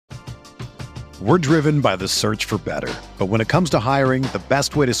We're driven by the search for better. But when it comes to hiring, the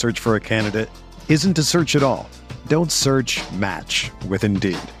best way to search for a candidate isn't to search at all. Don't search, match with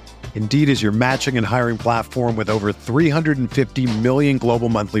Indeed. Indeed is your matching and hiring platform with over 350 million global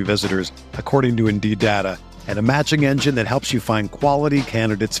monthly visitors, according to Indeed data, and a matching engine that helps you find quality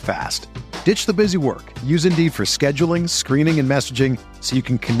candidates fast. Ditch the busy work. Use Indeed for scheduling, screening, and messaging so you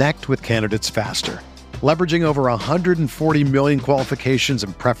can connect with candidates faster. Leveraging over 140 million qualifications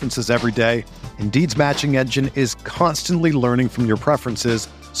and preferences every day, Indeed's matching engine is constantly learning from your preferences,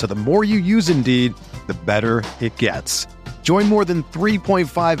 so the more you use Indeed, the better it gets. Join more than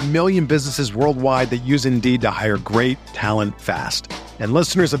 3.5 million businesses worldwide that use Indeed to hire great talent fast. And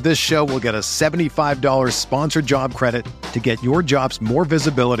listeners of this show will get a $75 sponsored job credit to get your jobs more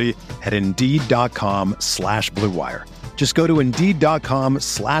visibility at Indeed.com/Blue Wire. Just go to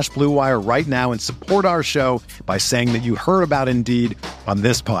Indeed.com/Blue Wire right now and support our show by saying that you heard about Indeed on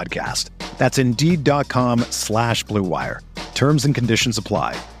this podcast. That's Indeed.com/Blue Wire. Terms and conditions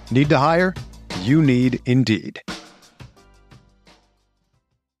apply. Need to hire? You need Indeed.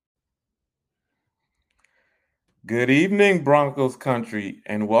 Good evening, Broncos country,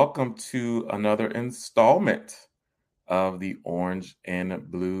 and welcome to another installment of the Orange and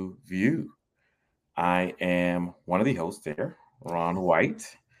Blue View. I am one of the hosts here, Ron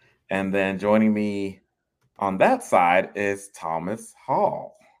White, and then joining me on that side is Thomas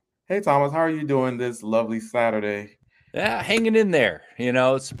Hall. Hey, Thomas, how are you doing this lovely Saturday? Yeah, hanging in there. You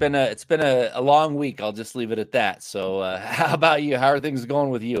know, it's been a long week. I'll just leave it at that. So, how about you? How are things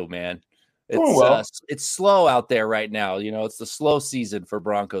going with you, man? Doing well. It's slow out there right now. You know, it's the slow season for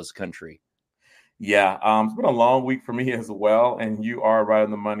Broncos country. Yeah, it's been a long week for me as well, and you are right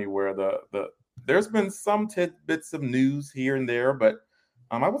on the money where the there's been some tidbits of news here and there, but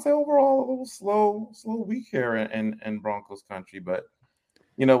I would say overall a little slow week here in Broncos country. But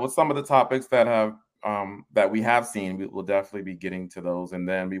you know, with some of the topics that we have seen, we will definitely be getting to those, and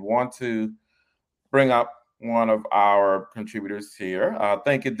then we want to bring up one of our contributors here.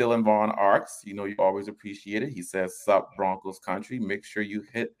 Thank you, Dylan Vaughn Arks. You know, you always appreciate it. He says, "Sup, Broncos country. Make sure you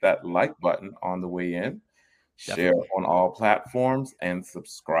hit that like button on the way in. Share on all platforms and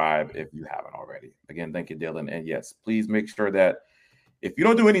subscribe if you haven't already." Again, thank you, Dylan. And yes, please make sure that if you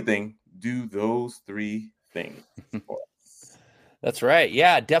don't do anything, do those three things for us. That's right.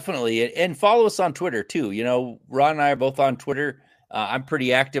 Yeah, definitely. And follow us on Twitter too. You know, Ron and I are both on Twitter. I'm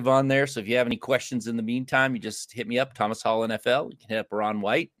pretty active on there. So if you have any questions in the meantime, you just hit me up, Thomas Hall NFL. You can hit up Ron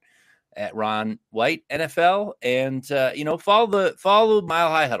White at Ron White NFL. And, you know, follow Mile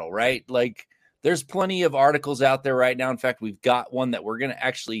High Huddle, right? Like there's plenty of articles out there right now. In fact, we've got one that we're going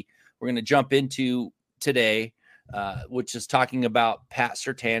to jump into today, which is talking about Pat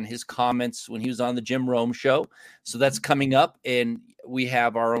Surtain, his comments when he was on the Jim Rome show. So that's coming up, and we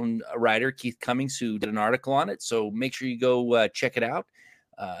have our own writer, Keith Cummings, who did an article on it. So make sure you go check it out.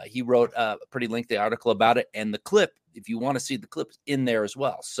 He wrote a pretty lengthy article about it, and the clip, if you want to see the clip, in there as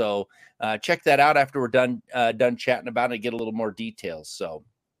well. So check that out after we're done chatting about it, get a little more details. So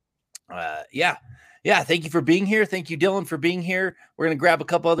yeah. Thank you for being here. Thank you, Dylan, for being here. We're going to grab a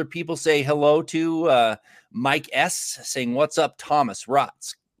couple other people, say hello to Mike S. saying, "What's up, Thomas,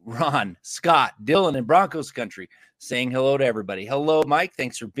 Ron, Scott, Dylan, and Broncos country," saying hello to everybody. Hello, Mike.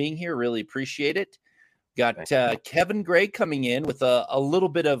 Thanks for being here. Really appreciate it. Got Kevin Gray coming in with a little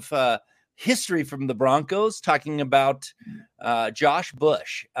bit of history from the Broncos, talking about Josh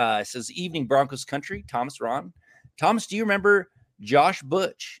Bush. Says, "Evening, Broncos country, Thomas, Ron." Thomas, do you remember Josh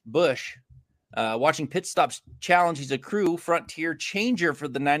Bush? Watching Pit Stops Challenge, he's a crew frontier changer for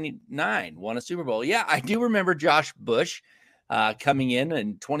the 99, won a Super Bowl. Yeah, I do remember Josh Bush coming in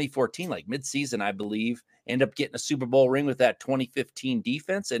 2014, like midseason, I believe, end up getting a Super Bowl ring with that 2015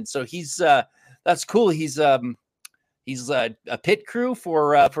 defense. And so he's that's cool. He's a pit crew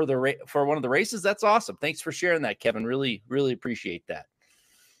for one of the races. That's awesome. Thanks for sharing that, Kevin. Really, really appreciate that.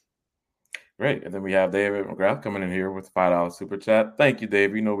 Great. And then we have David McGrath coming in here with $5 super chat. Thank you,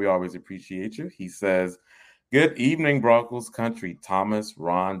 Dave. You know we always appreciate you. He says, "Good evening, Broncos country. Thomas,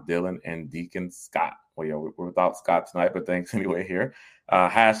 Ron, Dylan, and Deacon Scott." Well, yeah, we're without Scott tonight, but thanks anyway here.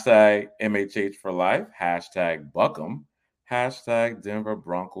 Hashtag MHH for life. Hashtag Buckham. Hashtag Denver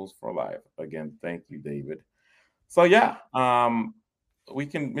Broncos for life. Again, thank you, David. So, yeah, we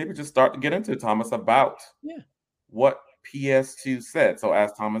can maybe just start to get into it, Thomas, about what PS2 said. So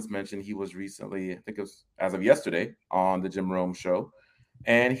as Thomas mentioned, he was recently, I think it was as of yesterday, on the Jim Rome show,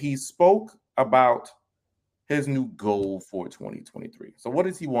 and he spoke about his new goal for 2023. So what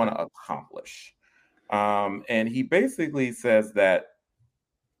does he want to accomplish? And he basically says that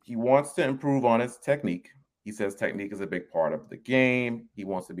he wants to improve on his technique. He says technique is a big part of the game. He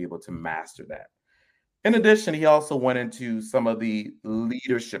wants to be able to master that. In addition, he also went into some of the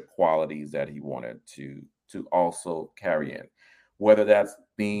leadership qualities that he wanted to also carry in, whether that's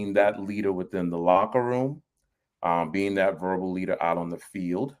being that leader within the locker room, being that verbal leader out on the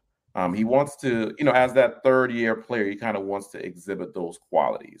field. He wants to, as that third year player, he kind of wants to exhibit those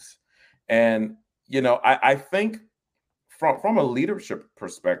qualities. And, I think from a leadership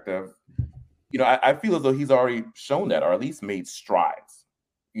perspective, I feel as though he's already shown that, or at least made strides.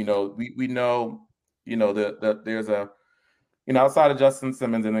 We know, that there's a, outside of Justin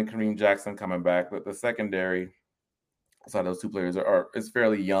Simmons and then Kareem Jackson coming back, but the secondary outside those two players is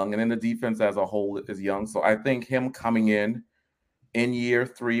fairly young, and then the defense as a whole is young. So I think him coming in year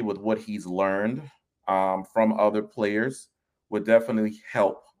 3 with what he's learned from other players would definitely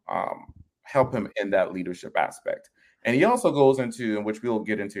help him in that leadership aspect. And he also goes into, and which we'll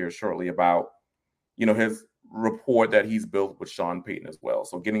get into here shortly, about his rapport that he's built with Sean Payton as well.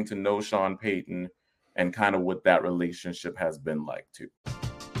 So getting to know Sean Payton and kind of what that relationship has been like too.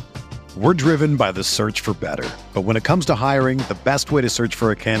 We're driven by the search for better. But when it comes to hiring, the best way to search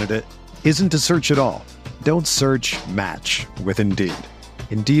for a candidate isn't to search at all. Don't search, match with Indeed.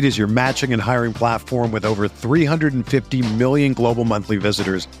 Indeed is your matching and hiring platform with over 350 million global monthly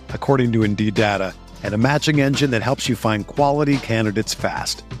visitors, according to Indeed data, and a matching engine that helps you find quality candidates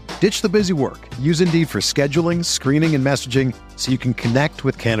fast. Ditch the busy work. Use Indeed for scheduling, screening, and messaging so you can connect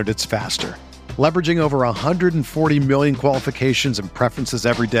with candidates faster. Leveraging over 140 million qualifications and preferences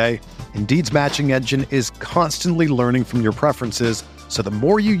every day, Indeed's matching engine is constantly learning from your preferences, so the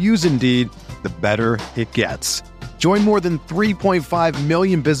more you use Indeed, the better it gets. Join more than 3.5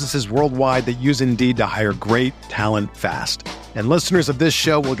 million businesses worldwide that use Indeed to hire great talent fast. And listeners of this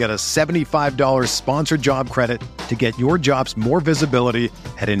show will get a $75 sponsored job credit to get your jobs more visibility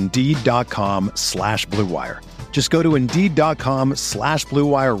at Indeed.com/Blue Wire. Just go to Indeed.com/Blue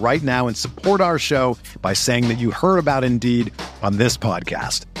Wire right now and support our show by saying that you heard about Indeed on this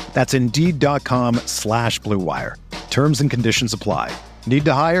podcast. That's Indeed.com/Blue Wire. Terms and conditions apply. Need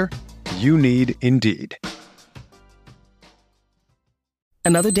to hire? You need Indeed.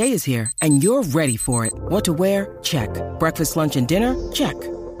 Another day is here, and you're ready for it. What to wear? Check. Breakfast, lunch, and dinner? Check.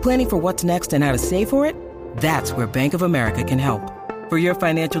 Planning for what's next and how to save for it? That's where Bank of America can help. For your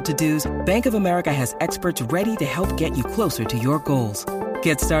financial to-dos, Bank of America has experts ready to help get you closer to your goals.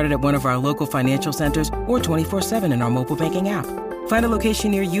 Get started at one of our local financial centers or 24/7 in our mobile banking app. Find a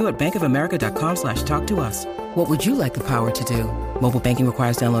location near you at bankofamerica.com/talktous. What would you like the power to do? Mobile banking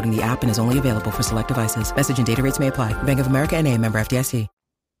requires downloading the app and is only available for select devices. Message and data rates may apply. Bank of America NA, member FDIC.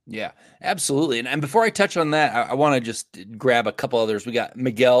 Yeah, absolutely. And before I touch on that, I want to just grab a couple others. We got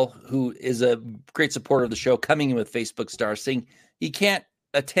Miguel, who is a great supporter of the show, coming in with Facebook stars, saying he can't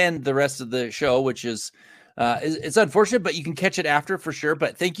attend the rest of the show, which is it's unfortunate, but you can catch it after for sure.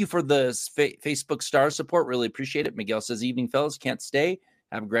 But thank you for the Facebook star support. Really appreciate it. Miguel says, evening, fellas, can't stay.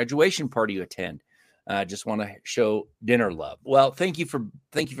 Have a graduation party to attend. Just want to show dinner love. Well, thank you for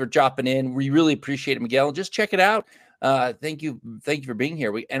dropping in. We really appreciate it, Miguel. Just check it out. Thank you for being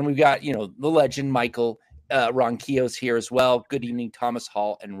here. We've got the legend Michael Ronquillo's here as well. Good evening, Thomas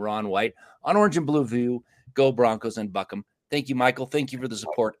Hall and Ron White on Orange and Blue View. Go Broncos and Buckham. Thank you, Michael. Thank you for the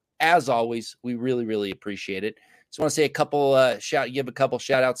support. As always, we really, really appreciate it. Just want to say give a couple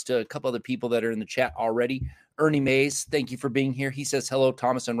shout outs to a couple of the people that are in the chat already. Ernie Mays, thank you for being here. He says, hello,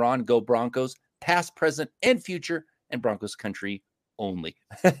 Thomas and Ron. Go Broncos. Past, present, and future, and Broncos country only.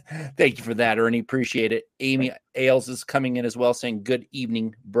 Thank you for that, Ernie. Appreciate it. Amy Ailes is coming in as well, saying good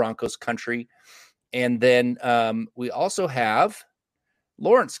evening, Broncos country. And then we also have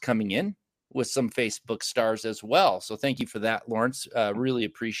Lawrence coming in with some Facebook stars as well. So thank you for that, Lawrence. Really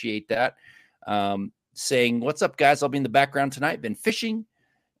appreciate that. Saying, what's up, guys? I'll be in the background tonight. Been fishing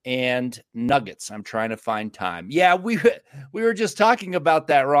and nuggets. I'm trying to find time. Yeah, we were just talking about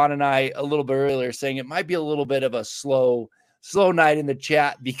that, Ron and I, a little bit earlier, saying it might be a little bit of a slow night in the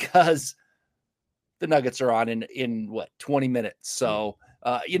chat because the Nuggets are on in what, 20 minutes. So,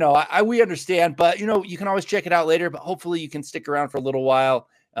 we understand, but you can always check it out later, but hopefully you can stick around for a little while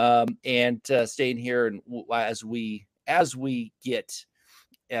and stay in here. And as we get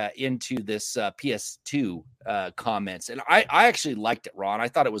into this PS2 comments. And I actually liked it, Ron. I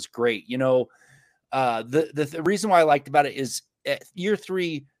thought it was great. The reason why I liked about it is at year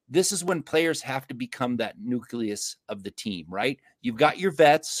 3, this is when players have to become that nucleus of the team, right? You've got your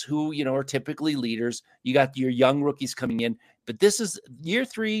vets who, are typically leaders. You got your young rookies coming in, but this is year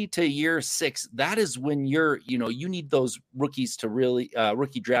 3 to year 6. That is when you need those rookies to really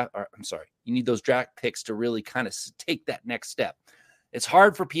you need those draft picks to really kind of take that next step. It's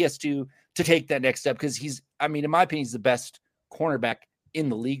hard for PS2 to take that next step because he's I mean, in my opinion, he's the best cornerback in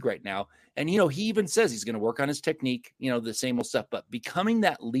the league right now. And, he even says he's going to work on his technique, the same old stuff, but becoming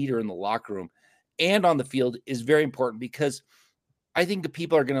that leader in the locker room and on the field is very important, because I think the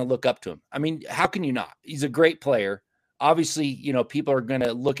people are going to look up to him. I mean, how can you not? He's a great player. Obviously, people are going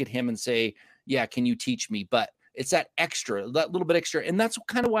to look at him and say, yeah, can you teach me? But it's that little bit extra. And that's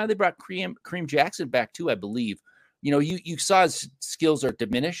kind of why they brought Kareem Jackson back too, I believe. You saw his skills are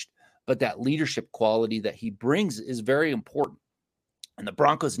diminished, but that leadership quality that he brings is very important. And the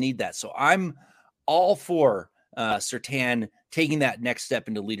Broncos need that. So I'm all for Surtain taking that next step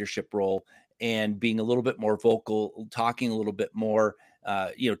into leadership role and being a little bit more vocal, talking a little bit more,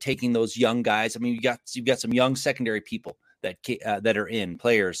 taking those young guys. I mean, you've got some young secondary people that are in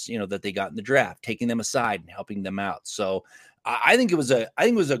players, that they got in the draft, taking them aside and helping them out. So I think it was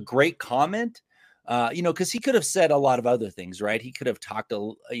a great comment, because he could have said a lot of other things, right? He could have talked,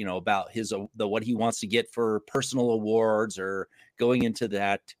 about what he wants to get for personal awards, or going into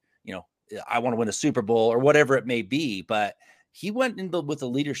that, I want to win a Super Bowl or whatever it may be. But he went with the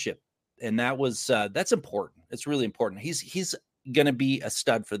leadership. And that's important. It's really important. He's going to be a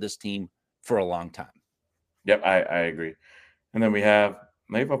stud for this team for a long time. Yep, I agree. And then we have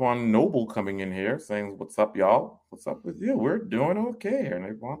Navon Noble coming in here saying, "What's up, y'all? What's up with you? We're doing okay here,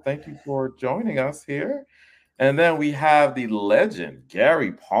 Navon. Thank you for joining us here." And then we have the legend,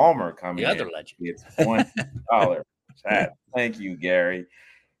 Gary Palmer, coming in. The other legend. It's $20 chat. Thank you, Gary.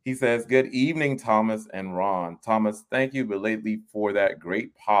 He says, "Good evening, Thomas and Ron. Thomas, thank you belatedly for that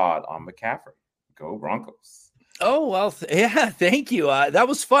great pod on McCaffrey. Go Broncos." Oh, well, yeah, thank you. That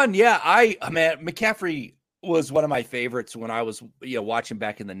was fun. Yeah, McCaffrey was one of my favorites when I was watching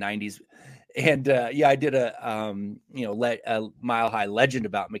back in the 90s. And I did a Mile High Legend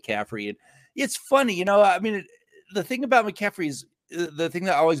about McCaffrey. And it's funny, the thing about McCaffrey is the thing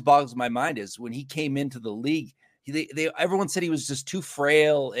that always boggles my mind is when he came into the league, everyone said he was just too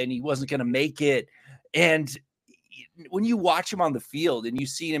frail and he wasn't going to make it. And when you watch him on the field and you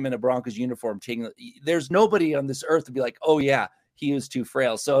see him in a Broncos uniform, there's nobody on this earth to be like, oh yeah, he was too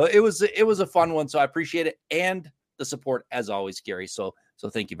frail. So it was a fun one. So I appreciate it. And the support as always, Gary. So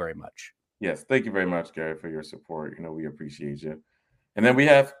thank you very much. Yes. Thank you very much, Gary, for your support. We appreciate you. And then we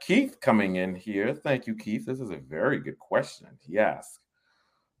have Keith coming in here. Thank you, Keith. This is a very good question. He asks,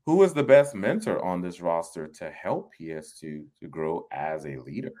 who is the best mentor on this roster to help PS2 to grow as a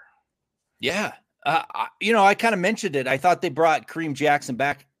leader? Yeah. I kind of mentioned it. I thought they brought Kareem Jackson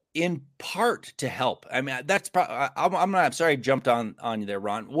back in part to help. I mean, that's probably, I'm sorry I jumped on you there,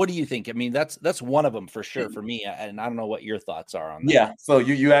 Ron. What do you think? I mean, that's one of them for sure for me. And I don't know what your thoughts are on that. Yeah. So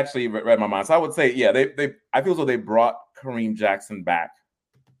you actually read my mind. So I would say, yeah, I feel as though they brought Kareem Jackson back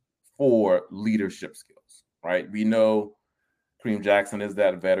for leadership skills, right? We know Kareem Jackson is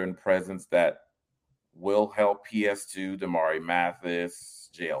that veteran presence that will help PS2, Damari Mathis,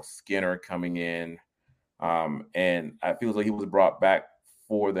 JL Skinner coming in. And I feel as though he was brought back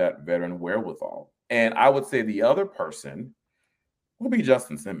for that veteran wherewithal. And I would say the other person would be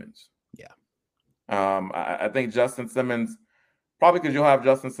Justin Simmons. Yeah. I think Justin Simmons, probably because you'll have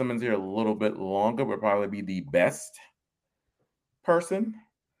Justin Simmons here a little bit longer, would probably be the best person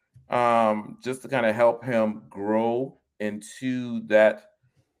just to kind of help him grow into that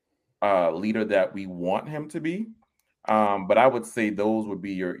leader that we want him to be. But I would say those would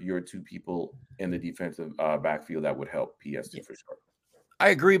be your two people in the defensive backfield that would help PS2 for sure. I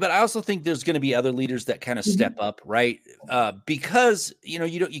agree, but I also think there's going to be other leaders that kind of step up, right? Because you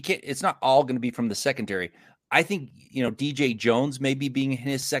can't. It's not all going to be from the secondary. I think DJ Jones maybe being in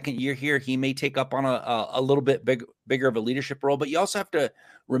his second year here, he may take up on a little bit bigger of a leadership role. But you also have to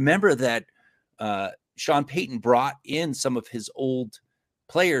remember that Sean Payton brought in some of his old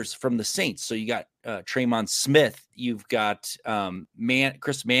players from the Saints. So you got Traymon Smith, you've got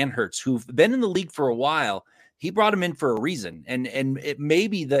Chris Manhertz, who've been in the league for a while. He brought him in for a reason. And it may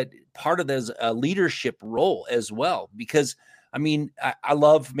be that part of there's a leadership role as well, because I mean, I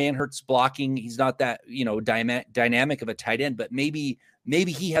love Manhertz blocking. He's not that, dynamic of a tight end, but maybe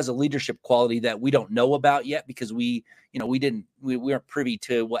he has a leadership quality that we don't know about yet because we weren't privy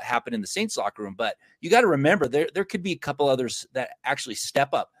to what happened in the Saints locker room. But you got to remember there could be a couple others that actually step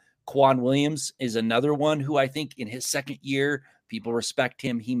up. Quan Williams is another one who I think in his second year, people respect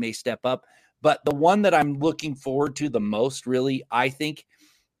him. He may step up. But the one that I'm looking forward to the most, really, I think,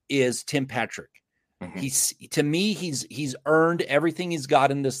 is Tim Patrick. Mm-hmm. He's earned everything he's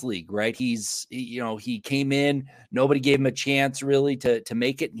got in this league, right? He came in, nobody gave him a chance really to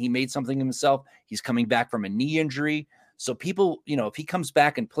make it, and he made something himself. He's coming back from a knee injury. So people, if he comes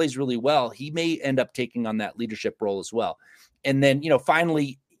back and plays really well, he may end up taking on that leadership role as well. And then,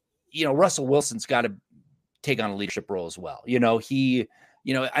 finally, Russell Wilson's got to take on a leadership role as well.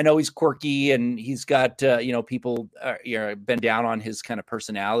 I know he's quirky and he's got, people been down on his kind of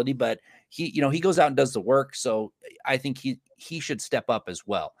personality, but he goes out and does the work. So I think he should step up as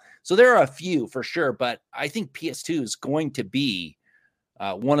well. So there are a few for sure, but I think PS2 is going to be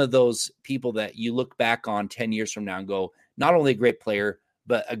one of those people that you look back on 10 years from now and go, not only a great player,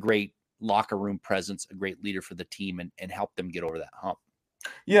 but a great locker room presence, a great leader for the team, and help them get over that hump.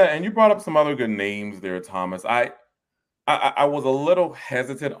 Yeah, and you brought up some other good names there, Thomas. I was a little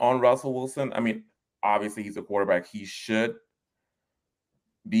hesitant on Russell Wilson. I mean, obviously he's a quarterback. He should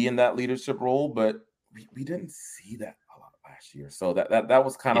be in that leadership role, but we didn't see that a lot last year. So that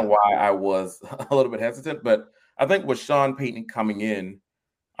was kind of why I was a little bit hesitant. But I think with Sean Payton coming in,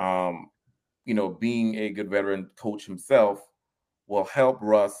 being a good veteran coach himself will help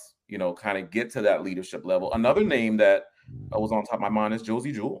Russ, kind of get to that leadership level. Another name that was on top of my mind is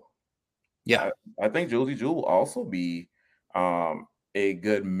Josie Jewell. Yeah. I think Josie Jewell will also be a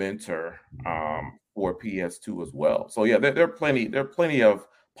good mentor for PS2 as well. So yeah, there are plenty of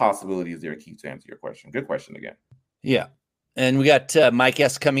possibilities there, Keith, to answer your question. Good question again. Yeah. And we got Mike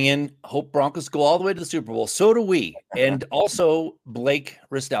S coming in. Hope Broncos go all the way to the Super Bowl. So do we. And also Blake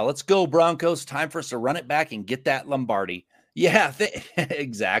Ristel. Let's go, Broncos. Time for us to run it back and get that Lombardi. Yeah,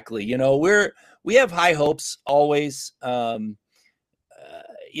 exactly. We have high hopes always, going,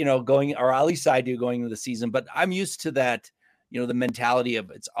 or at least I do going into the season, but I'm used to that, the mentality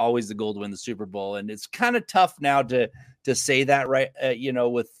of it's always the goal to win the Super Bowl. And it's kind of tough now to say that, right.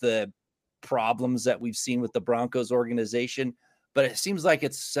 With the problems that we've seen with the Broncos organization, but it seems like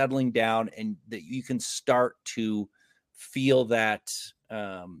it's settling down and that you can start to feel that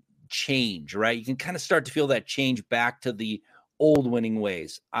change, right? You can kind of start to feel that change back to the old winning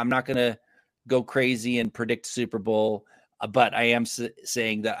ways. I'm not going to go crazy and predict Super Bowl, but I am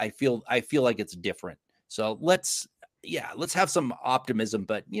saying that I feel like it's different. So let's have some optimism,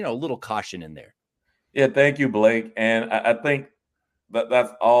 but a little caution in there. Yeah. Thank you, Blake. And I think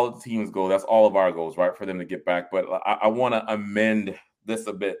that's all the team's goal. That's all of our goals, right? For them to get back. But I want to amend this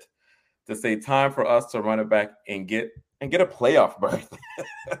a bit to say time for us to run it back and get a playoff berth.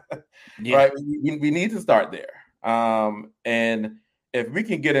 Yeah. Right? We need to start there. And if we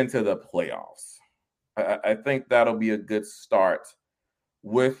can get into the playoffs, I think that'll be a good start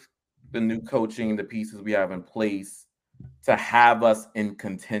with the new coaching, the pieces we have in place to have us in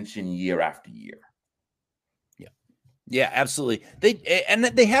contention year after year. Yeah, absolutely.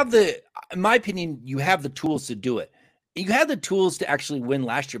 They have in my opinion, you have the tools to do it. You had the tools to actually win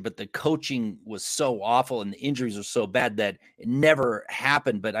last year, but the coaching was so awful and the injuries were so bad that it never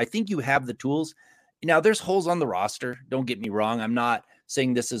happened. But I think you have the tools. Now, there's holes on the roster. Don't get me wrong. I'm not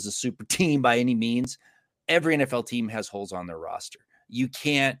saying this is a super team by any means. Every NFL team has holes on their roster. You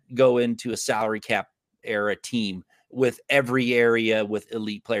can't go into a salary cap era team with every area with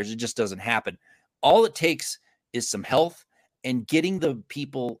elite players. It just doesn't happen. All it takes is some health and getting the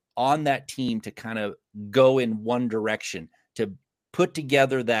people on that team to kind of go in one direction, to put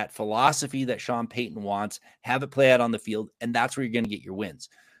together that philosophy that Sean Payton wants, have it play out on the field, and that's where you're going to get your wins.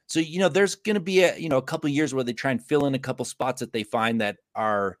 So, there's going to be a couple of years where they try and fill in a couple spots that they find that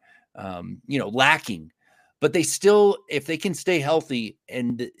are, lacking, but they still, if they can stay healthy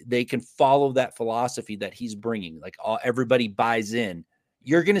and they can follow that philosophy that he's bringing, like everybody buys in,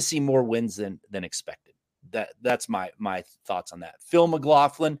 you're going to see more wins than expected. That's my thoughts on that. Phil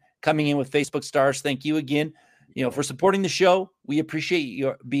McLaughlin coming in with Facebook stars. Thank you again, for supporting the show. We appreciate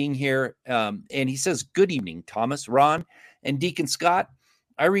you being here. And he says, good evening, Thomas, Ron, and Deacon Scott.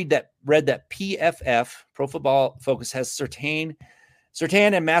 I read that PFF, Pro Football Focus, has Surtain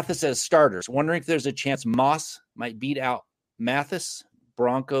and Mathis as starters. Wondering if there's a chance Moss might beat out Mathis.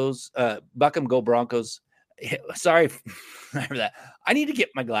 Broncos, Buckham go Broncos. Sorry for that. I need to get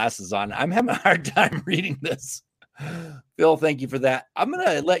my glasses on. I'm having a hard time reading this. Phil, thank you for that. I'm going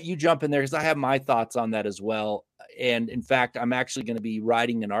to let you jump in there because I have my thoughts on that as well. And in fact, I'm actually going to be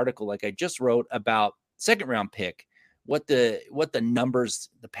writing an article like I just wrote about second round pick, what the numbers,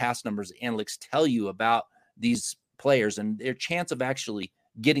 the past numbers, analytics tell you about these players and their chance of actually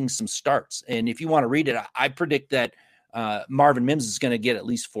getting some starts. And if you want to read it, I predict that Marvin Mims is going to get at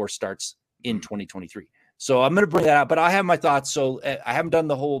least 4 starts in 2023. So I'm going to bring that out, but I have my thoughts. So I haven't done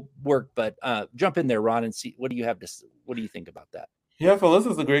the whole work, but jump in there, Ron, and see what do you think about that? Yeah, Phil,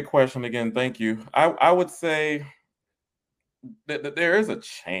 this is a great question again. Thank you. I would say that there is a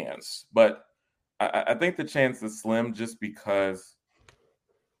chance, but I think the chance is slim just because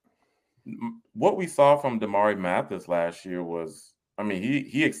what we saw from Damari Mathis last year was,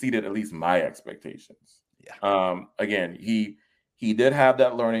 he exceeded at least my expectations. Yeah. Again, he did have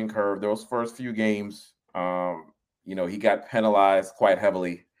that learning curve. Those first few games, He got penalized quite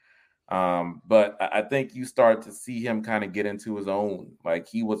heavily. But I think you start to see him kind of get into his own. Like,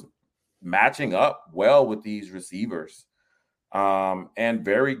 he was matching up well with these receivers, and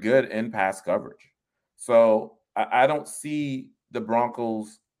very good in pass coverage. So I don't see the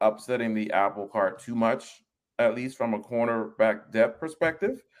Broncos upsetting the apple cart too much, at least from a cornerback depth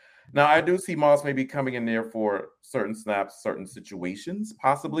perspective. Now, I do see Moss maybe coming in there for certain snaps, certain situations,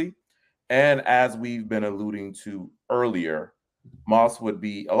 possibly. And as we've been alluding to earlier, Moss would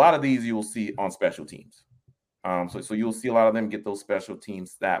be a lot of these you will see on special teams. So you'll see a lot of them get those special team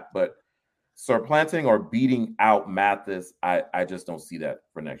snap, but supplanting or beating out Mathis, I just don't see that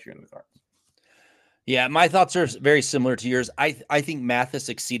for next year in the cards. Yeah, my thoughts are very similar to yours. I think Mathis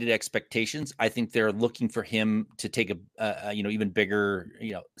exceeded expectations. I think they're looking for him to take a even bigger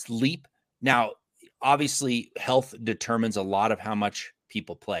leap. Now, obviously, health determines a lot of how much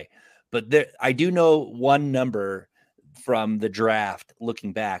people play, but I do know one number from the draft.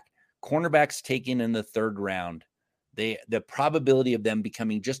 Looking back, cornerbacks taken in the third round, the probability of them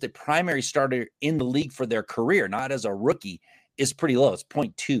becoming just a primary starter in the league for their career, not as a rookie, is pretty low. It's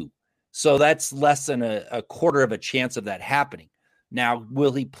 0.2. So that's less than a quarter of a chance of that happening. Now,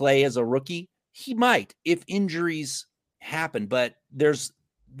 will he play as a rookie? He might if injuries happen, but there's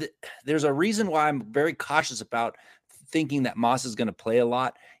a reason why I'm very cautious about thinking that Moss is going to play a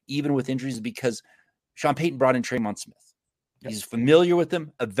lot, even with injuries, because Sean Payton brought in Traymon Smith. Yep. He's familiar with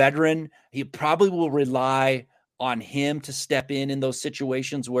him, a veteran. He probably will rely on him to step in those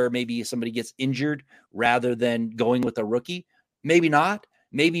situations where maybe somebody gets injured rather than going with a rookie. Maybe not.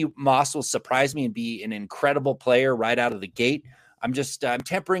 Maybe Moss will surprise me and be an incredible player right out of the gate. I'm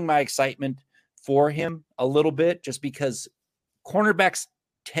tempering my excitement for him a little bit, just because cornerbacks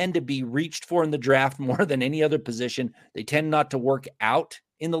tend to be reached for in the draft more than any other position. They tend not to work out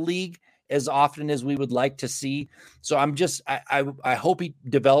in the league as often as we would like to see. So I hope he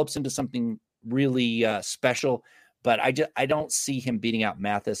develops into something really special, but I don't see him beating out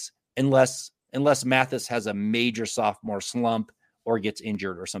Mathis unless Mathis has a major sophomore slump or gets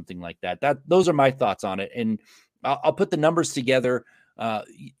injured or something like that. Those are my thoughts on it. And I'll put the numbers together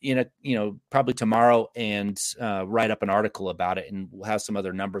probably tomorrow and write up an article about it, and we'll have some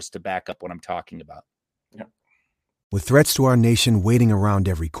other numbers to back up what I'm talking about. Yeah. With threats to our nation waiting around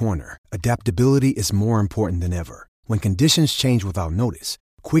every corner, adaptability is more important than ever. When conditions change without notice,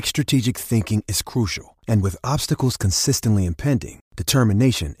 quick strategic thinking is crucial. And with obstacles consistently impending,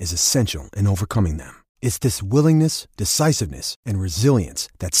 determination is essential in overcoming them. It's this willingness, decisiveness, and resilience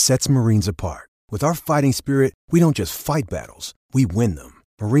that sets Marines apart. With our fighting spirit, we don't just fight battles, we win them.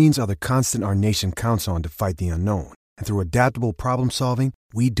 Marines are the constant our nation counts on to fight the unknown. And through adaptable problem solving,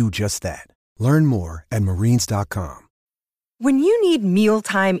 we do just that. Learn more at marines.com. When you need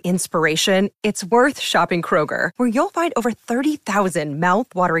mealtime inspiration, it's worth shopping Kroger, where you'll find over 30,000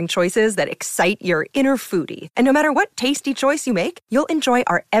 mouth-watering choices that excite your inner foodie. And no matter what tasty choice you make, you'll enjoy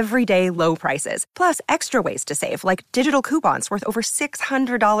our everyday low prices, plus extra ways to save, like digital coupons worth over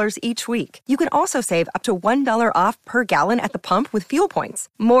 $600 each week. You can also save up to $1 off per gallon at the pump with fuel points.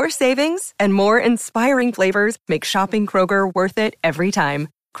 More savings and more inspiring flavors make shopping Kroger worth it every time.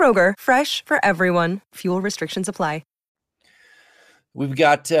 Kroger, fresh for everyone. Fuel restrictions apply. We've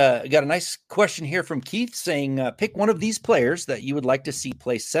got a nice question here from Keith saying, pick one of these players that you would like to see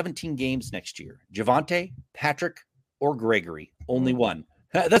play 17 games next year. Javonte, Patrick, or Gregory. Only one.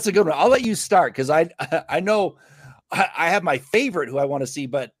 That's a good one. I'll let you start, because I know I have my favorite who I want to see,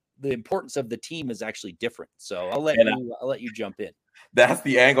 but the importance of the team is actually different. So I'll let you jump in. That's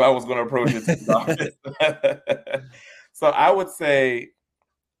the angle I was going to approach it. So I would say,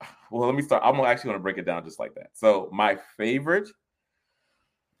 well, let me start. I'm actually going to break it down just like that. So my favorite,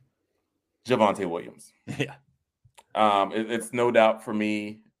 Javonte Williams. Yeah. It's no doubt for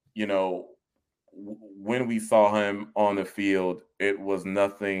me, when we saw him on the field, it was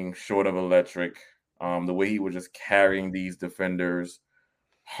nothing short of electric. The way he was just carrying these defenders,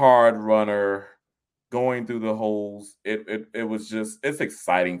 hard runner, going through the holes. It was just, it's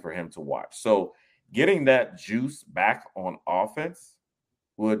exciting for him to watch. So getting that juice back on offense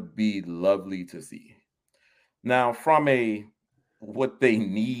would be lovely to see. Now, from what they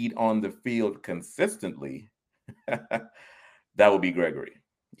need on the field consistently, that would be Gregory.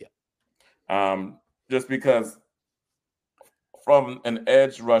 Yeah. Just because from an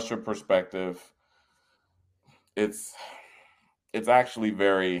edge rusher perspective, it's actually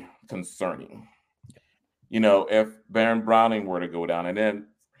very concerning. If Baron Browning were to go down, and then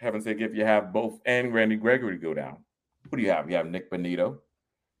heaven sake, if you have both and Randy Gregory go down, who do you have? You have Nick Bonito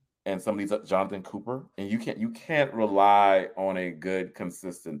and somebody's Jonathan Cooper, and you can't rely on a good,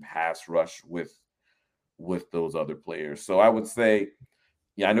 consistent pass rush with with those other players. So I would say,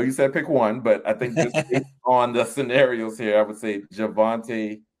 yeah, I know you said pick one, but I think just based on the scenarios here, I would say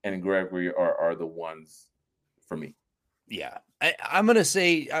Javonte and Gregory are the ones for me. Yeah, I'm going to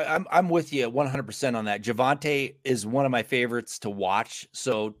say I'm with you 100% on that. Javonte is one of my favorites to watch.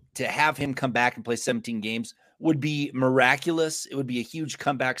 So to have him come back and play 17 games would be miraculous. It would be a huge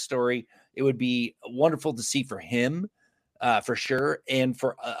comeback story. It would be wonderful to see for him, for sure, and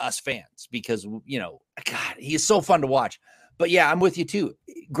for us fans, because, God, he is so fun to watch. But yeah, I'm with you too.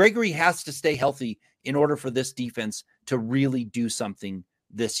 Gregory has to stay healthy in order for this defense to really do something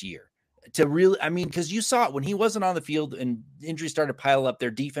this year. Because you saw it when he wasn't on the field and injuries started to pile up,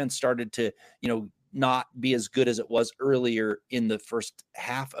 their defense started to, not be as good as it was earlier in the first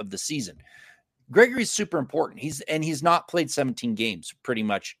half of the season. Gregory's super important. He's not played 17 games pretty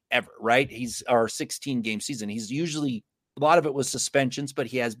much ever, right? He's our 16 game season. He's usually, a lot of it was suspensions, but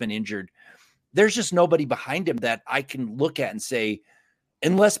he has been injured. There's just nobody behind him that I can look at and say,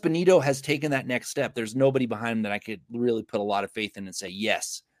 unless Benito has taken that next step, there's nobody behind him that I could really put a lot of faith in and say,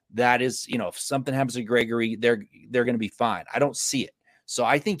 yes, that is, if something happens to Gregory, they're going to be fine. I don't see it. So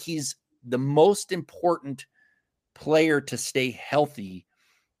I think he's the most important player to stay healthy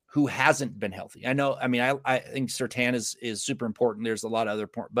who hasn't been healthy. I think Surtain is super important. There's a lot of other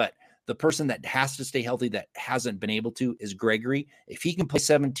important, but the person that has to stay healthy that hasn't been able to is Gregory. If he can play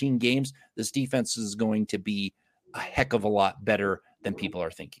 17 games, this defense is going to be a heck of a lot better than people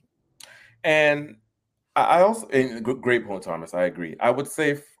are thinking. And I also, great point, Thomas. I agree. I would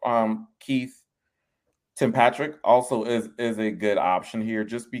say Keith, Tim Patrick also is a good option here,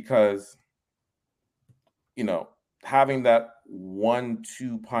 just because, having that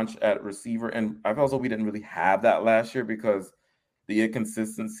 1-2 punch at receiver. And I felt we didn't really have that last year because the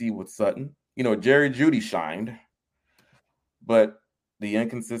inconsistency with Sutton. Jerry Jeudy shined, but the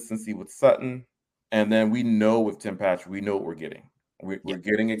inconsistency with Sutton. And then we know with Tim Patrick, we know what we're getting. We're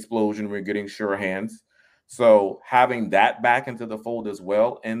getting explosion. We're getting sure hands. So having that back into the fold as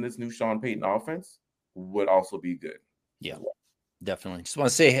well in this new Sean Payton offense would also be good. Yeah, definitely. Just want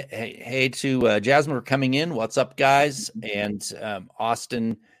to say hey to Jasmine for coming in. What's up, guys? And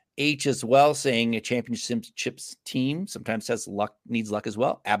Austin H as well, saying a championships team sometimes needs luck as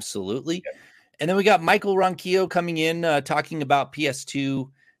well. Absolutely. Yeah. And then we got Michael Ronquillo coming in, talking about PS2,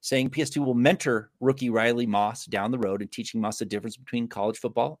 saying PS2 will mentor rookie Riley Moss down the road and teaching Moss the difference between college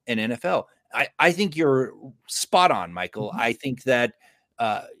football and NFL. I think you're spot on, Michael. Mm-hmm. I think that,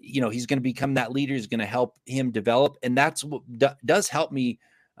 he's going to become that leader. He's going to help him develop. And that's what does help me,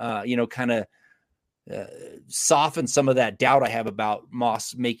 kind of soften some of that doubt I have about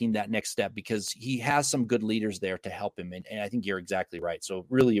Moss making that next step, because he has some good leaders there to help him. And I think you're exactly right. So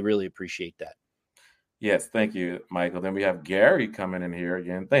really, really appreciate that. Yes, thank you, Michael. Then we have Gary coming in here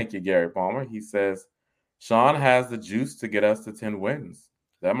again. Thank you, Gary Palmer. He says, Sean has the juice to get us to 10 wins.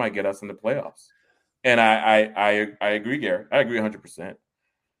 That might get us in the playoffs. And I agree, Gary. I agree 100%.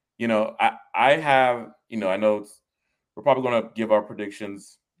 I have, I know we're probably going to give our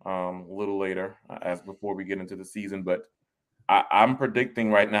predictions a little later as before we get into the season, but I'm predicting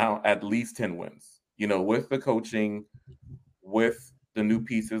right now at least 10 wins. With the coaching, with the new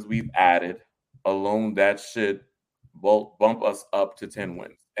pieces we've added alone, that should bump us up to 10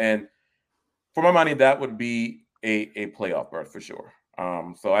 wins. And for my money, that would be a playoff berth for sure.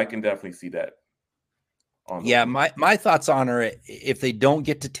 So I can definitely see that. My thoughts on are, if they don't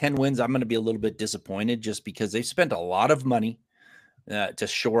get to 10 wins, I'm going to be a little bit disappointed, just because they've spent a lot of money to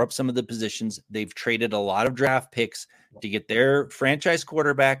shore up some of the positions. They've traded a lot of draft picks to get their franchise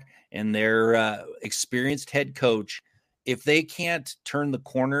quarterback and their experienced head coach. If they can't turn the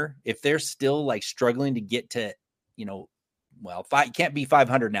corner, if they're still struggling to get to, can't be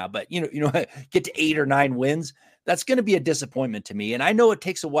 500 now, but get to 8 or 9 wins, that's going to be a disappointment to me. And I know it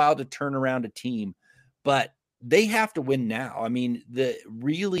takes a while to turn around a team, but they have to win now. I mean, the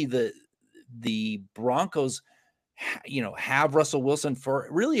Broncos, have Russell Wilson for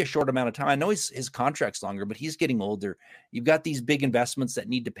really a short amount of time. I know his contract's longer, but he's getting older. You've got these big investments that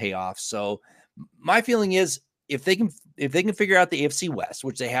need to pay off. So my feeling is, if they can figure out the AFC West,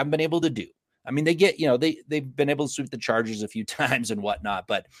 which they haven't been able to do. I mean, they've been able to sweep the Chargers a few times and whatnot,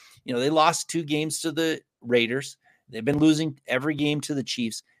 but they lost 2 games to the Raiders. They've been losing every game to the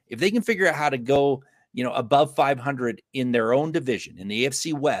Chiefs. If they can figure out how to go, above 500 in their own division in the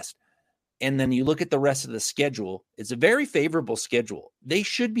AFC West, and then you look at the rest of the schedule, it's a very favorable schedule. They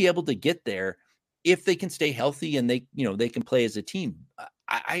should be able to get there if they can stay healthy and they can play as a team.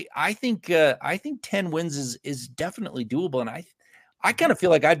 I think 10 wins is definitely doable. And I kind of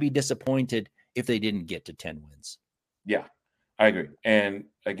feel like I'd be disappointed if they didn't get to 10 wins. Yeah, I agree. And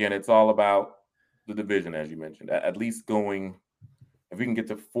again, it's all about the division, as you mentioned, at least going, if we can get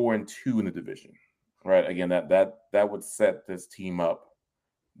to 4-2 in the division, right? Again, that would set this team up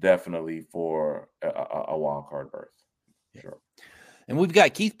definitely for a wild card berth. Sure. And we've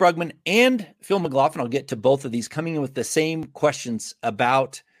got Keith Brugman and Phil McLaughlin. I'll get to both of these coming in with the same questions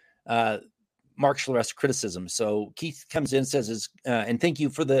about Mark Schlereth's criticism. So Keith comes in and says, and thank you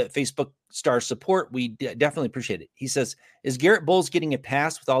for the Facebook star support. We definitely appreciate it. He says, is Garrett Bowles getting a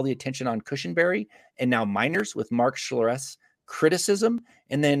pass with all the attention on Cushenberry and now Miners with Mark Schlereth's criticism?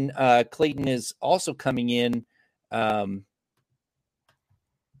 And then Clayton is also coming in. Phil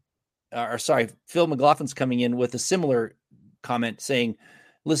McLaughlin's coming in with a similar comment saying,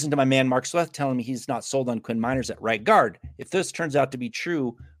 listen to my man Mark Schlereth telling me he's not sold on Quinn Miners at right guard. If this turns out to be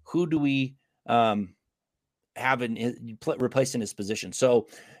true, who do we have replaced in his position? So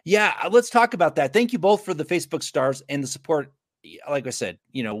yeah, let's talk about that. Thank you both for the Facebook stars and the support. Like I said,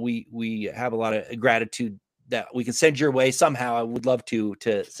 we have a lot of gratitude that we can send your way somehow. I would love to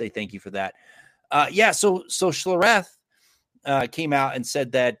say thank you for that. So Schlereth came out and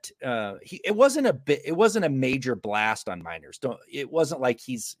said that it wasn't a major blast on Miners. It wasn't like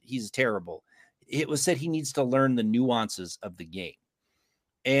he's terrible. It was said he needs to learn the nuances of the game.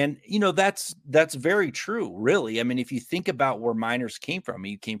 And, that's very true, really. I mean, if you think about where Miners came from,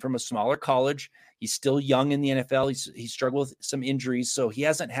 he came from a smaller college. He's still young in the NFL. He struggled with some injuries, so he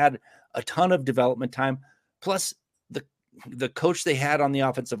hasn't had a ton of development time. Plus, the coach they had on the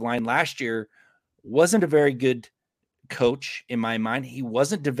offensive line last year wasn't a very good coach in my mind. He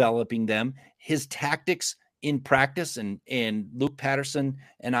wasn't developing them. His tactics in practice, and Luke Patterson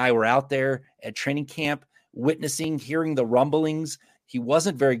and I were out there at training camp witnessing, hearing the rumblings. He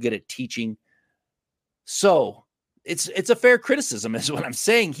wasn't very good at teaching. So it's a fair criticism is what I'm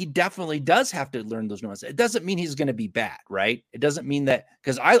saying. He definitely does have to learn those nuances. It doesn't mean he's going to be bad, right? It doesn't mean that,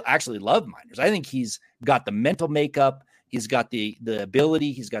 because I actually love Miners. I think he's got the mental makeup. He's got the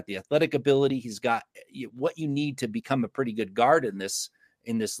ability. He's got the athletic ability. He's got what you need to become a pretty good guard in this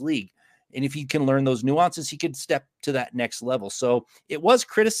league. And if he can learn those nuances, he could step to that next level. So it was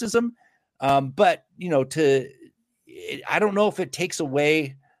criticism, but I don't know if it takes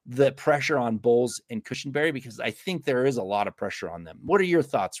away the pressure on Bowles and Cushenberry, because I think there is a lot of pressure on them. What are your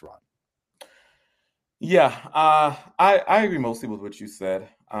thoughts, Ron? Yeah, I agree mostly with what you said.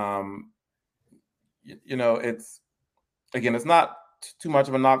 It's not too much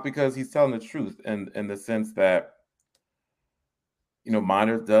of a knock, because he's telling the truth in the sense that,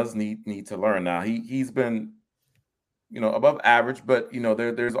 Miners does need to learn. Now he's been, above average, but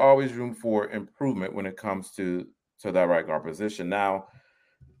there's always room for improvement when it comes to that right guard position. Now,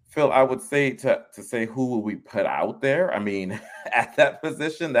 Phil, I would say to say who will we put out there? I mean, at that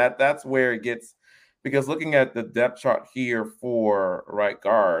position, that's where it gets, because looking at the depth chart here for right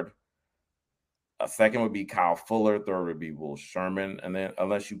guard, a second would be Kyle Fuller, third would be Will Sherman, and then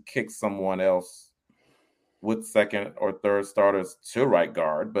unless you kick someone else with second or third starters to right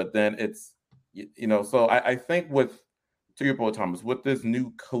guard, but then it's, so I think to your point, Thomas, with this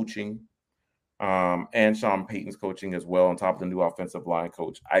new coaching, and Sean Payton's coaching as well, on top of the new offensive line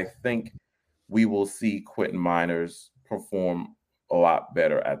coach, I think we will see Quentin Miners perform a lot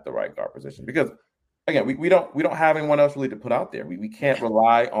better at the right guard position, because again, we don't have anyone else really to put out there. We can't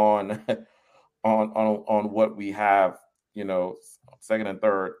rely on what we have, second and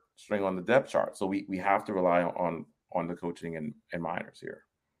third string on the depth chart. So we have to rely on the coaching and Miners here.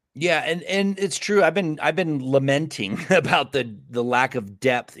 Yeah, and it's true. I've been lamenting about the lack of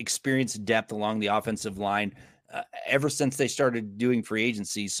experienced depth along the offensive line ever since they started doing free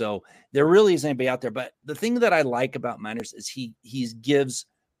agency. So there really isn't anybody out there. But the thing that I like about Miners is he gives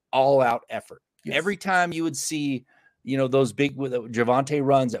all out effort. Yes. Every time you would see, those big Javonte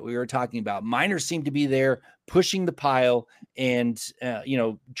runs that we were talking about, Miners seemed to be there pushing the pile and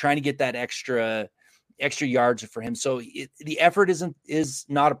trying to get that extra yards for him. So the effort is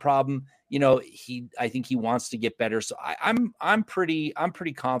not a problem. I think he wants to get better. So I'm pretty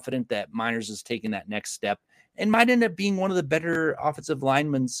confident that Miners is taking that next step and might end up being one of the better offensive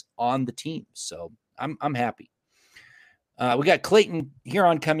linemen on the team. So I'm happy. We got Clayton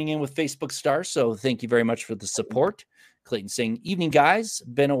Huron coming in with Facebook stars. So thank you very much for the support. Clayton saying, evening guys,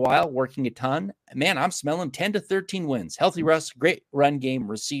 been a while, working a ton. Man, I'm smelling 10 to 13 wins. Healthy Russ, great run game,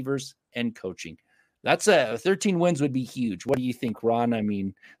 receivers, and coaching. That's 13 wins would be huge. What do you think, Ron? I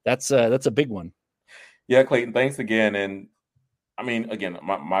mean, that's a big one. Yeah, Clayton, thanks again. And I mean, again,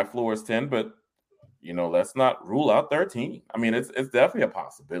 my floor is 10, but let's not rule out 13. I mean, it's definitely a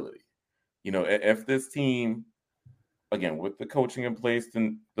possibility. If this team, again, with the coaching in place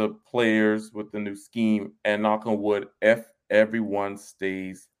and the players with the new scheme, and knock on wood, if everyone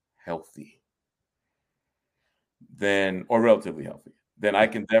stays healthy, then, or relatively healthy, then I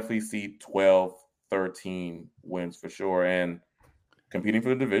can definitely see 12, 13 wins for sure and competing for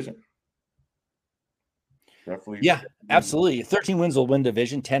the division. Definitely. Yeah, absolutely. 13 wins will win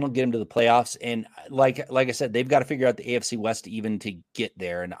division. 10 will get them to the playoffs. And like I said, they've got to figure out the AFC West even to get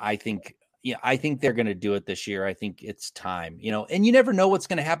there. And I think they're going to do it this year. I think it's time, and you never know what's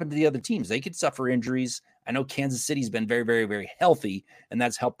going to happen to the other teams. They could suffer injuries. I know Kansas City's been very, very, very healthy, and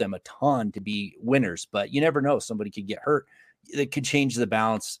that's helped them a ton to be winners, but you never know. Somebody could get hurt. That could change the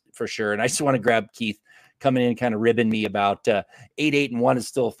balance for sure. And I just want to grab Keith coming in, kind of ribbing me about 8-8-1 is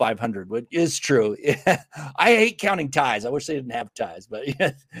still 500, which is true. I hate counting ties. I wish they didn't have ties, but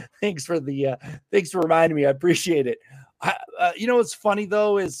thanks for reminding me. I appreciate it. What's funny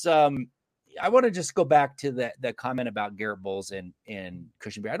though is I want to just go back to that comment about Garrett Bowles and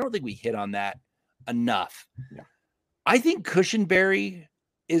Cushenberry. I don't think we hit on that enough. Yeah. I think Cushenberry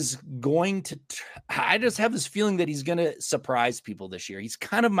is going to, I just have this feeling that he's going to surprise people this year. He's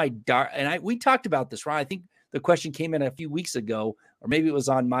kind of my dark, and we talked about this, Ron. I think the question came in a few weeks ago, or maybe it was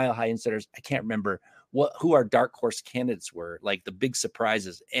on Mile High Insiders. I can't remember who our dark horse candidates were, like the big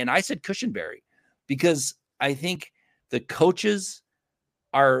surprises. And I said Cushenberry because I think the coaches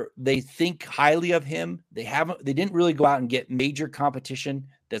they think highly of him. They didn't really go out and get major competition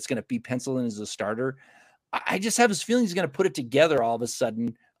that's going to be penciled in as a starter. I just have this feeling he's going to put it together all of a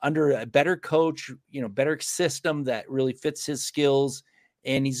sudden under a better coach, better system that really fits his skills,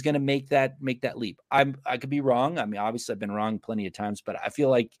 and he's going to make that leap. I could be wrong. I mean, obviously I've been wrong plenty of times, but I feel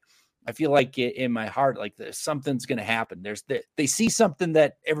like in my heart, like something's going to happen. They see something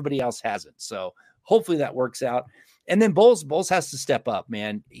that everybody else hasn't. So hopefully that works out. And then Bowles has to step up,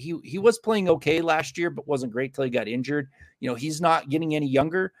 man. He was playing okay last year, but wasn't great till he got injured. He's not getting any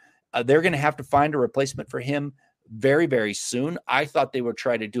younger. They're going to have to find a replacement for him very, very soon. I thought they would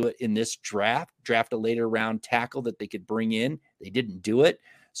try to do it in this draft a later round tackle that they could bring in. They didn't do it.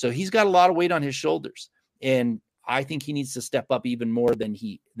 So he's got a lot of weight on his shoulders. And I think he needs to step up even more than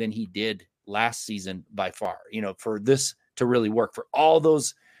he did last season by far, for this to really work, for all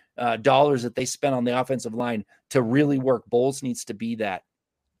those dollars that they spent on the offensive line to really work. Bowles needs to be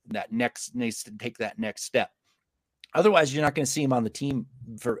needs to take that next step. Otherwise, you're not going to see him on the team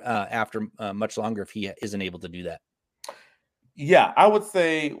for after much longer if he isn't able to do that. Yeah, I would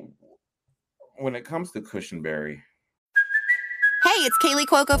say when it comes to Cushenberry. Hey, it's Kaylee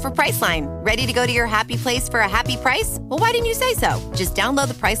Cuoco for Priceline. Ready to go to your happy place for a happy price? Well, why didn't you say so? Just download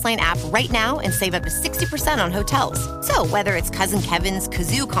the Priceline app right now and save up to 60% on hotels. So whether it's Cousin Kevin's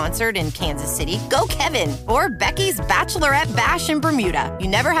Kazoo Concert in Kansas City, go Kevin, or Becky's Bachelorette Bash in Bermuda, you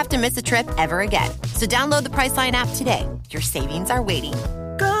never have to miss a trip ever again. So download the Priceline app today. Your savings are waiting.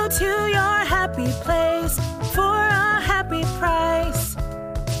 Go to your happy place for a happy price.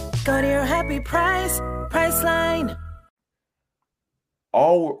 Go to your happy price, Priceline.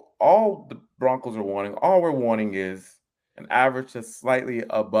 All the Broncos are wanting, all we're wanting is an average to slightly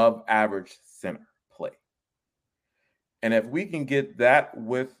above average center play. And if we can get that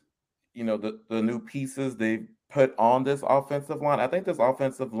with, the new pieces they've put on this offensive line, I think this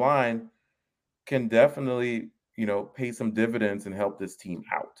offensive line can definitely, pay some dividends and help this team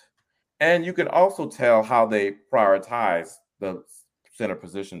out. And you can also tell how they prioritize the center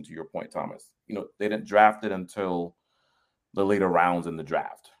position, to your point, Thomas. They didn't draft it until the later rounds in the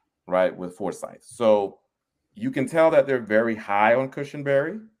draft, right, with Forsyth. So you can tell that they're very high on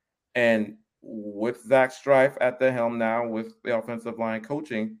Cushenberry. And with Zach Strife at the helm now with the offensive line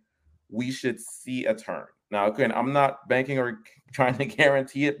coaching, we should see a turn. Now, again, I'm not banking or trying to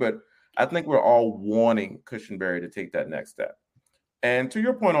guarantee it, but I think we're all wanting Cushenberry to take that next step. And to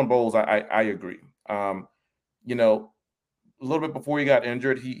your point on Bowles, I agree. A little bit before he got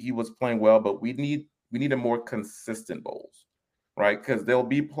injured, he was playing well, but we need a more consistent Bowles, right? Because there'll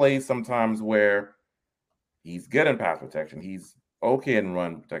be plays sometimes where he's good in pass protection, he's okay in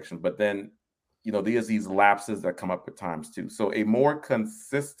run protection, but then, there's these lapses that come up at times too. So a more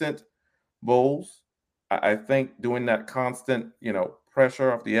consistent Bowles, I think doing that constant,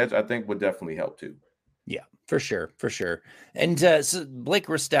 pressure off the edge, I think would definitely help too. Yeah, for sure. And so Blake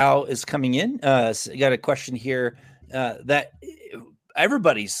Ristow is coming in. So got a question here that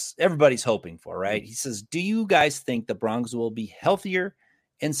everybody's hoping for, right? He says, do you guys think the Broncos will be healthier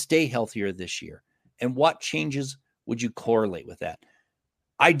and stay healthier this year? And what changes would you correlate with that?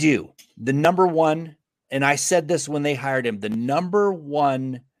 I do. The number one, and I said this when they hired him, the number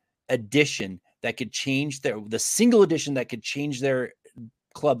one addition that could change the single addition that could change their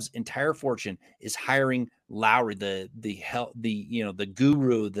club's entire fortune is hiring Lowry, the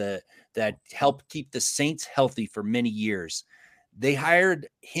guru that helped keep the Saints healthy for many years. They hired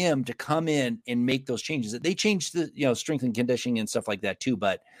him to come in and make those changes. They changed the, strength and conditioning and stuff like that too.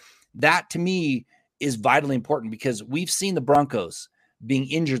 But that to me is vitally important because we've seen the Broncos being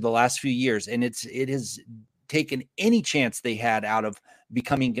injured the last few years, and it has taken any chance they had out of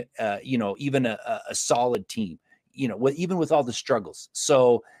becoming, even a solid team, even with all the struggles.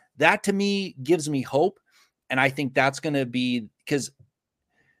 So that to me gives me hope. And I think that's going to be because,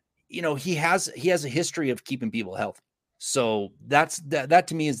 he has a history of keeping people healthy. So that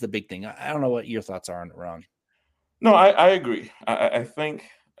to me is the big thing. I don't know what your thoughts are on it, Ron. No, I agree. I think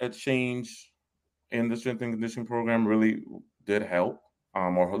a change in the strength and conditioning program really did help,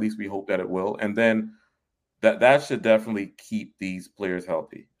 or at least we hope that it will. And then that should definitely keep these players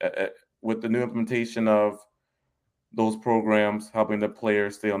healthy. With the new implementation of those programs, helping the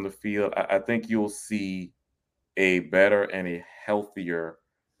players stay on the field, I think you'll see a better and a healthier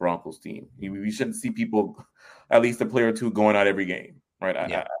Broncos team. We shouldn't see people, at least a player or two, going out every game, right?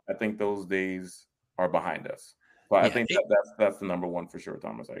 Yeah. I think those days are behind us. But I think that's the number one for sure,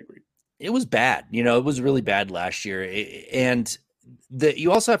 Thomas. I agree. It was bad. It was really bad last year. And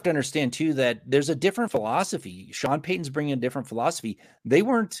you also have to understand too that there's a different philosophy. Sean Payton's bringing a different philosophy. They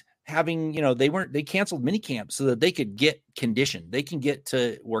weren't having, they canceled minicamp so that they could get conditioned. They can get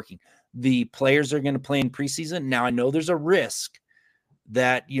to working. The players are going to play in preseason. Now I know there's a risk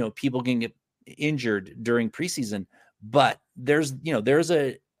that, people can get injured during preseason, but there's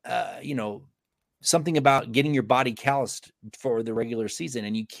a, something about getting your body calloused for the regular season.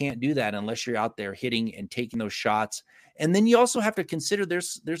 And you can't do that unless you're out there hitting and taking those shots. And then you also have to consider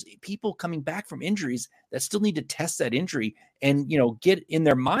there's people coming back from injuries that still need to test that injury and, get in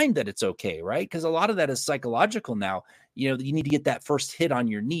their mind that it's okay. Right. Because a lot of that is psychological now. You need to get that first hit on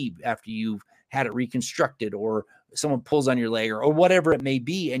your knee after you've had it reconstructed, or someone pulls on your leg or whatever it may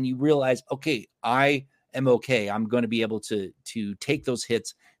be. And you realize, okay, I am okay. I'm going to be able to take those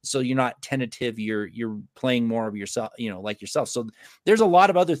hits. So you're not tentative. You're playing more of yourself, like yourself. So there's a lot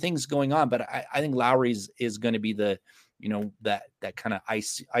of other things going on, but I think Lowry's is going to be the, that kind of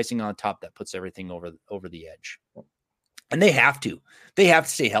icing on top that puts everything over the edge. And they have to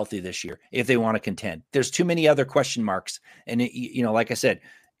stay healthy this year if they want to contend. There's too many other question marks. And like I said,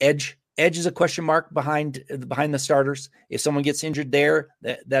 edge is a question mark behind the starters. If someone gets injured there,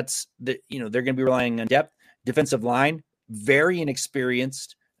 that's they're going to be relying on depth. Defensive line, very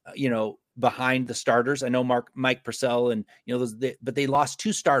inexperienced, behind the starters. I know Mike Purcell and, but they lost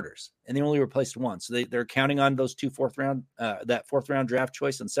 2 starters and they only replaced 1. So they're counting on those 2 4th round, that 4th round draft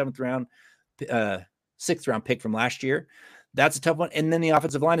choice and 7th round, 6th round pick from last year. That's a tough one. And then the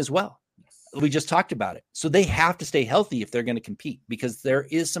offensive line as well. We just talked about it. So they have to stay healthy if they're going to compete because there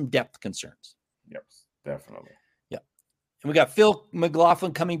is some depth concerns. Yep, definitely. Yeah. And we got Phil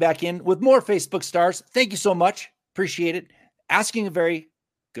McLaughlin coming back in with more Facebook stars. Thank you so much. Appreciate it. Asking a very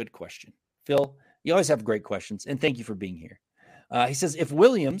good question. Phil, you always have great questions, and thank you for being here. He says, if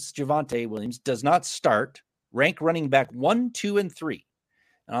Javonte Williams does not start, rank running back 1, 2, and 3.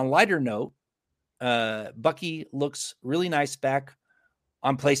 And on a lighter note, Bucky looks really nice back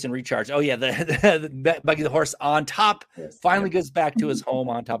on place and recharge. Oh yeah, the Bucky the horse on top finally goes back to his home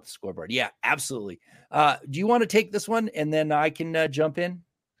on top of the scoreboard. Yeah, absolutely. Do you want to take this one and then I can jump in?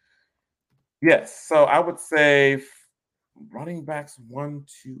 Yes. So I would say running backs 1,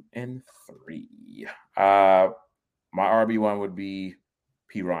 2, and 3. My RB1 would be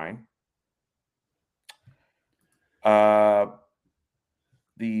P. Ryan. The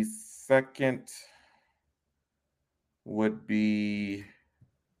second would be,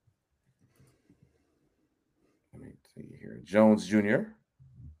 let me see here, Jones Jr.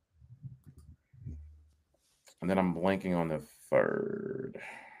 And then I'm blanking on the third.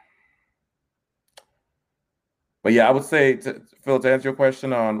 But yeah, I would say, Phil, to answer your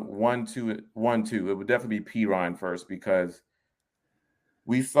question on 1, 2, it would definitely be P. Ryan first because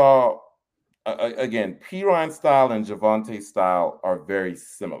we saw, again, P. Ryan style and Javonte style are very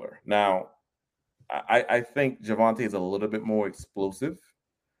similar. Now, I think Javonte is a little bit more explosive,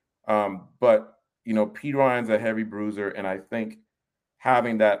 but, P. Ryan's a heavy bruiser, and I think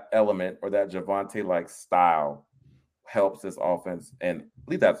having that element or that Javonte-like style helps this offense, and I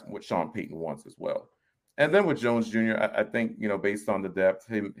believe that's what Sean Payton wants as well. And then with Jones Jr., I think, based on the depth,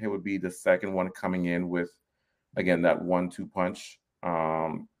 he would be the second one coming in with, again, that 1-2 punch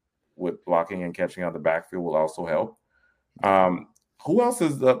with blocking and catching out the backfield will also help. Who else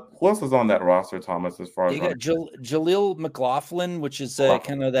is on that roster, Thomas, as far as you got Jaleel McLaughlin, which is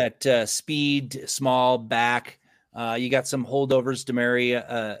kind of that speed, small back. You got some holdovers.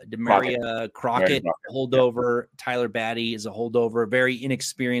 Demaria Crockett holdover. Yeah. Tyler Batty is a holdover. Very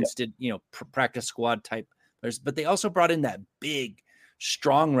inexperienced, practice squad type But they also brought in that big,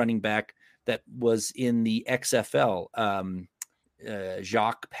 strong running back that was in the XFL.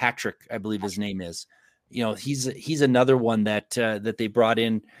 Jacques Patrick, I believe his name is. He's another one that they brought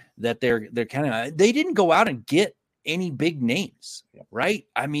in that they're kind of, they didn't go out and get any big names, right?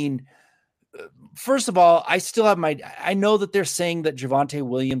 I mean, first of all, I know that they're saying that Javonte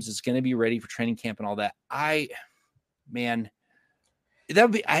Williams is going to be ready for training camp and all that. That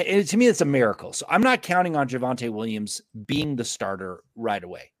would be, to me, it's a miracle. So I'm not counting on Javonte Williams being the starter right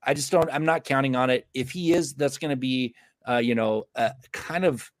away. I'm not counting on it. If he is, that's going to be, kind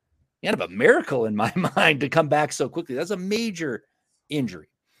of a miracle in my mind to come back so quickly. That's a major injury.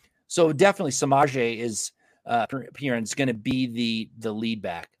 So definitely Samaje is going to be the lead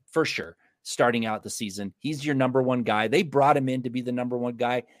back for sure. Starting out the season, he's your number one guy. They brought him in to be the number one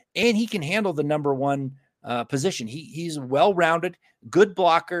guy, and he can handle the number one position. He's well-rounded, good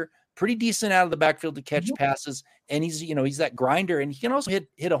blocker, pretty decent out of the backfield to catch passes. And he's that grinder, and he can also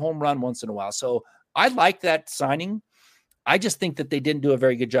hit a home run once in a while. So I like that signing. I just think that they didn't do a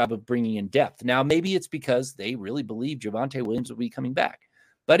very good job of bringing in depth. Now, maybe it's because they really believe Javonte Williams will be coming back.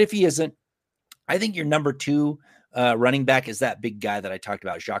 But if he isn't, I think your number two running back is that big guy that I talked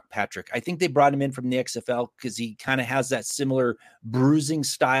about, Jacques Patrick. I think they brought him in from the XFL because he kind of has that similar bruising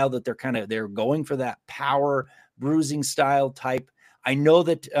style that they're going for, that power bruising style type. I know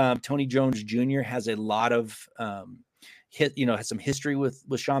that Tony Jones Jr. has a lot of has some history with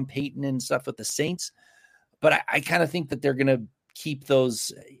Sean Payton and stuff with the Saints, but I kind of think that they're going to keep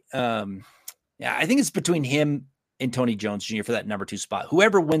those. I think it's between him and Tony Jones Jr. for that number two spot.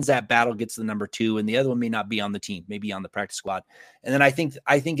 Whoever wins that battle gets the number two, and the other one may not be on the team, maybe on the practice squad. And then I think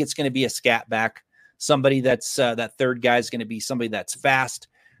it's going to be a scat back. Somebody that's that third guy is going to be somebody that's fast,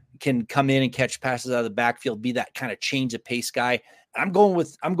 can come in and catch passes out of the backfield, be that kind of change of pace guy. I'm going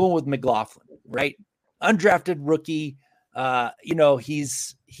with McLaughlin, right? Undrafted rookie.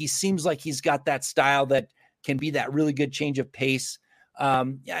 He seems like he's got that style that can be that really good change of pace.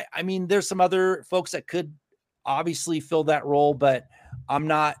 I mean, there's some other folks that could obviously fill that role, but I'm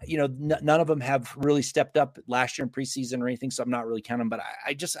not, none of them have really stepped up last year in preseason or anything. So I'm not really counting, but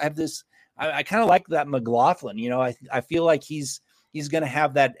I have this, I kind of like that McLaughlin, I feel like he's going to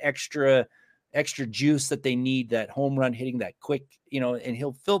have that extra juice that they need, that home run hitting, that quick, and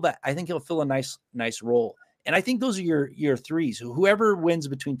he'll fill that. I think he'll fill a nice role. And I think those are your threes. Whoever wins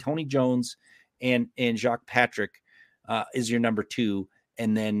between Tony Jones and Jacques Patrick is your number two.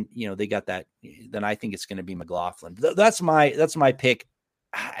 And then, they got that. Then I think it's going to be McLaughlin. That's my pick.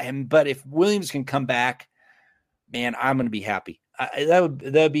 But if Williams can come back, man, I'm going to be happy. That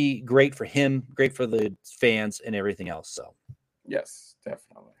would be great for him, great for the fans and everything else. So, yes,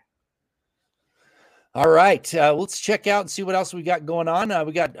 definitely. All right, let's check out and see what else we got going on.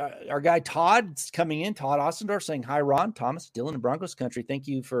 We got our guy Todd coming in. Todd Ostendorf saying, "Hi, Ron, Thomas, Dylan, and Broncos country. Thank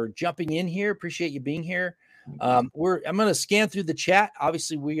you for jumping in here. Appreciate you being here." I'm going to scan through the chat.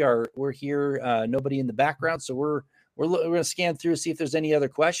 Obviously, we're here. Nobody in the background, so we're going to scan through and see if there's any other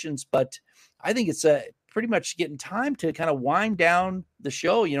questions. But I think it's pretty much getting time to kind of wind down the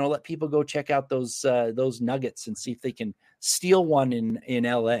show. Let people go check out those nuggets and see if they can steal one in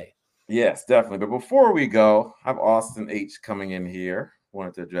LA. Yes, definitely. But before we go, I have Austin H coming in here.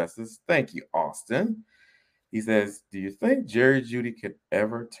 Wanted to address this. Thank you, Austin. He says, "Do you think Jerry Jeudy could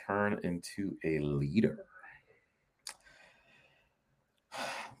ever turn into a leader?"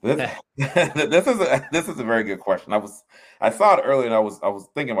 This is a very good question. I saw it earlier, and I was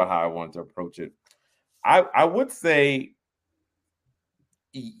thinking about how I wanted to approach it. I would say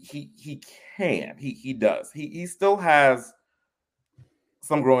he can. He does. He still has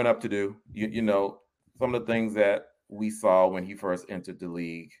some growing up to do. Some of the things that we saw when he first entered the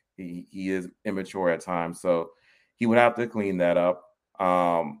league. He is immature at times, so he would have to clean that up.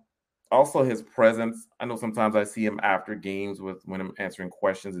 Also, his presence. I know sometimes I see him after games when I'm answering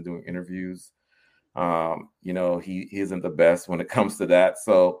questions and doing interviews. He isn't the best when it comes to that.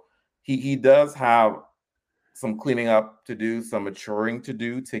 So he does have some cleaning up to do, some maturing to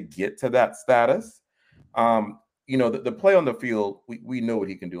do to get to that status. The play on the field, we know what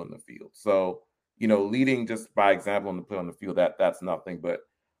he can do on the field. So, leading just by example on the play on the field, that's nothing. But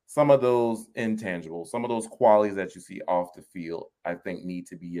some of those intangibles, some of those qualities that you see off the field, I think need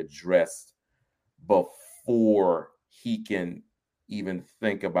to be addressed before he can even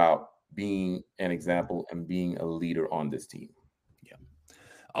think about being an example and being a leader on this team. Yeah.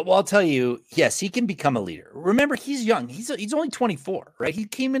 Well, I'll tell you, yes, he can become a leader. Remember, he's young. He's only 24, right? He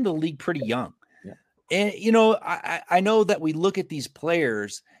came into the league pretty young. Yeah. And, I know that we look at these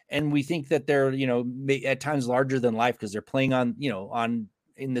players and we think that they're, at times larger than life because they're playing on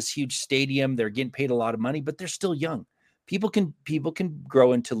in this huge stadium. They're getting paid a lot of money, but they're still young. People can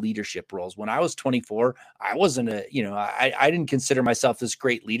grow into leadership roles. When I was 24, I wasn't I didn't consider myself this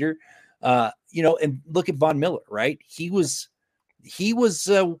great leader. And look at Von Miller, right? He was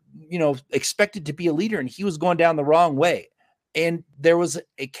expected to be a leader, and he was going down the wrong way. And there was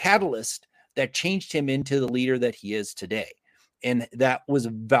a catalyst that changed him into the leader that he is today. And that was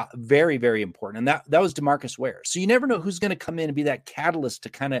very, very important. And that was DeMarcus Ware. So you never know who's going to come in and be that catalyst to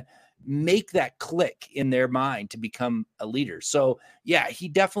kind of make that click in their mind to become a leader. So yeah, he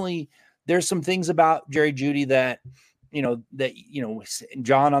definitely, there's some things about Jerry Jeudy that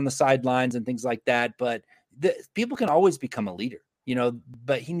John on the sidelines and things like that, but people can always become a leader,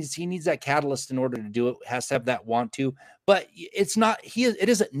 but he needs that catalyst in order to do it. Has to have that want to, but it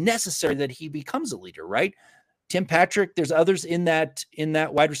isn't necessary that he becomes a leader, right? Tim Patrick, there's others in that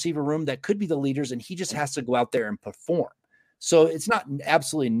wide receiver room that could be the leaders, and he just has to go out there and perform. So it's not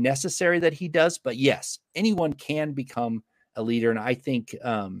absolutely necessary that he does, but yes, anyone can become a leader. And I think,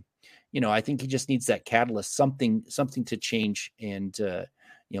 I think he just needs that catalyst, something to change and,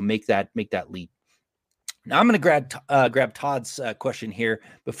 make that leap. Now I'm going to grab Todd's question here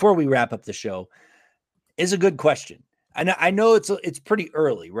before we wrap up the show. Is a good question. And I know it's pretty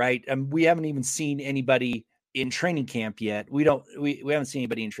early, right? We haven't even seen anybody in training camp yet. We haven't seen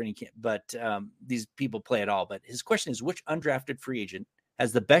anybody in training camp, but these people play at all. But his question is, which undrafted free agent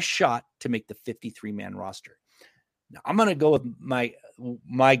has the best shot to make the 53-man roster? Now I'm going to go with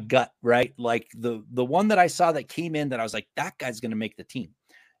my gut, right? Like the one that I saw that came in that I was like, that guy's going to make the team.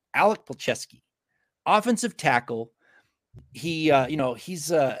 Alec Polcheski, offensive tackle. He,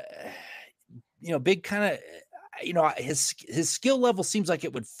 he's big kind of, his skill level seems like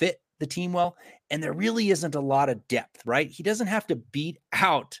it would fit the team well, and there really isn't a lot of depth, right? He doesn't have to beat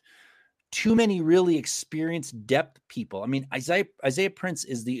out too many really experienced depth people. I mean, Isaiah Prince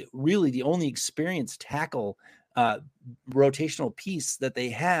is the only experienced tackle rotational piece that they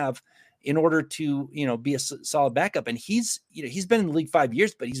have in order to, be a solid backup. And he's been in the league 5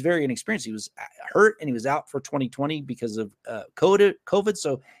 years, but he's very inexperienced. He was hurt and he was out for 2020 because of COVID.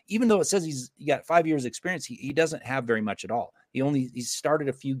 So even though it says he's got 5 years experience, he doesn't have very much at all. He started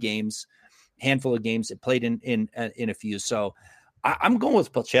a few games, handful of games, and played in a few. So I'm going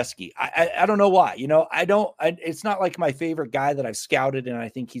with Polcheski. I don't know why, it's not like my favorite guy that I've scouted and I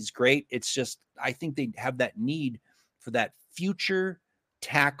think he's great. It's just, I think they have that need for that future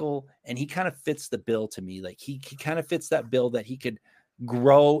tackle, and he kind of fits the bill to me. Like he kind of fits that bill that he could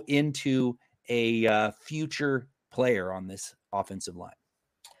grow into a future player on this offensive line.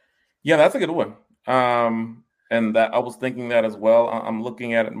 Yeah, that's a good one. And that I was thinking that as well. I'm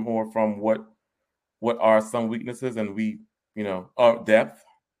looking at it more from what are some weaknesses, and depth,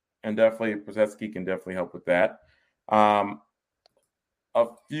 and definitely Polcheski can definitely help with that. A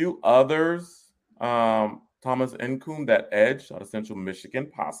few others, Thomas Nkum, that edge out of Central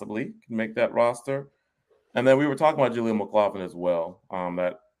Michigan, possibly can make that roster. And then we were talking about Jaleel McLaughlin as well,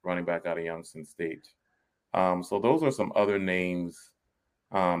 that running back out of Youngstown State. So those are some other names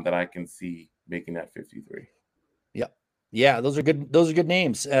that I can see making that 53. Yeah, those are good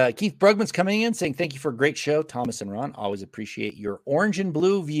names. Keith Brugman's coming in saying, thank you for a great show, Thomas and Ron. Always appreciate your orange and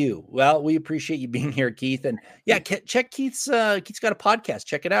blue view. Well, we appreciate you being here, Keith. And yeah, check Keith's got a podcast.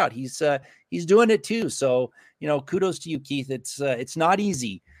 Check it out. He's doing it too. So, kudos to you, Keith. It's not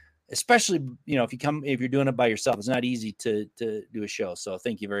easy, especially, if you're doing it by yourself. It's not easy to do a show. So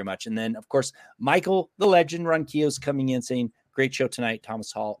thank you very much. And then of course, Michael, the legend, Ron Keogh's coming in saying, great show tonight,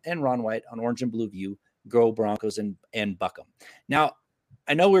 Thomas Hall and Ron White on Orange and Blue View. Go Broncos and buck them. Now,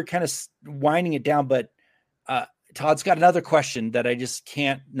 I know we're kind of winding it down, but Todd's got another question that I just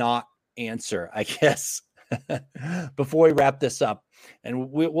can't not answer, I guess, before we wrap this up. And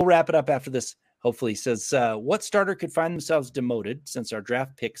we'll wrap it up after this, hopefully. He says, what starter could find themselves demoted since our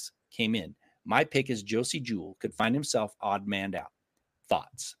draft picks came in? My pick is Josie Jewell, could find himself odd man out.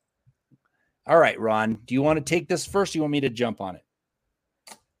 Thoughts? All right, Ron, do you want to take this first? Or you want me to jump on it?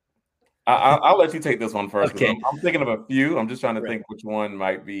 I'll let you take this one first. Okay. I'm thinking of a few. I'm just trying to think which one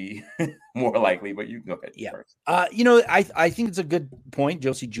might be more likely, but you can go ahead first. I think it's a good point.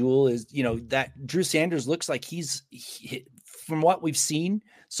 Josie Jewell is, that Drew Sanders looks like from what we've seen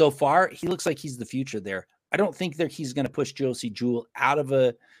so far, he looks like he's the future there. I don't think that he's going to push Josie Jewell out of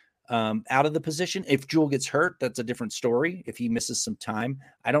the position. If Jewell gets hurt, that's a different story. If he misses some time,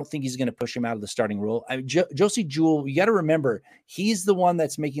 I don't think he's going to push him out of the starting role. Josie Jewell, you got to remember, he's the one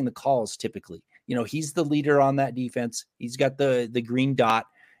that's making the calls typically. He's the leader on that defense. He's got the green dot.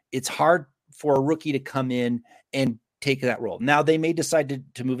 It's hard for a rookie to come in and take that role. Now they may decide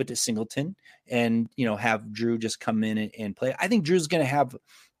to move it to Singleton and, have Drew just come in and play. I think Drew's going to have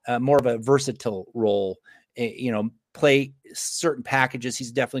more of a versatile role, play certain packages.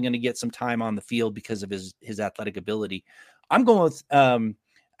 He's definitely going to get some time on the field because of his athletic ability. I'm going with,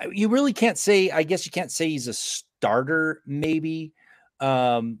 you really can't say, I guess you can't say he's a starter. Maybe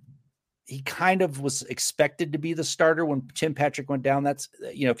he kind of was expected to be the starter when Tim Patrick went down. That's,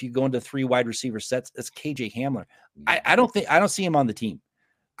 if you go into 3 wide receiver sets, that's KJ Hamler. I don't see him on the team.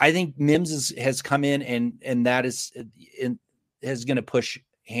 I think Mims has come in and that is going to push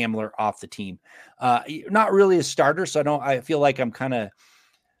Hamler off the team. Not really a starter. So I feel like I'm kind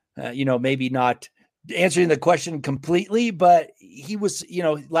of, maybe not answering the question completely, but he was,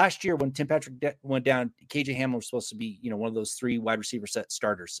 last year when Tim Patrick went down, KJ Hamler was supposed to be, one of those 3 wide receiver set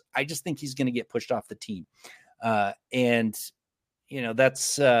starters. I just think he's going to get pushed off the team. That's,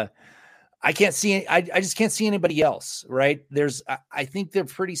 I can't see, I just can't see anybody else, right? I think they're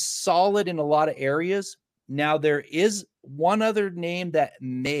pretty solid in a lot of areas. Now there is one other name that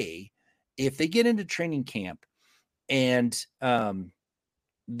may, if they get into training camp and,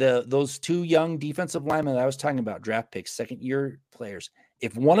 those 2 young defensive linemen that I was talking about, draft picks, second-year players,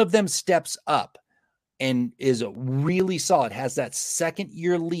 if one of them steps up and is really solid, has that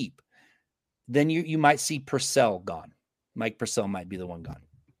second-year leap, then you might see Purcell gone. Mike Purcell might be the one gone.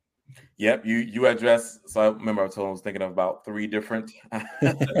 Yep, you addressed. So I remember I was thinking of about 3 different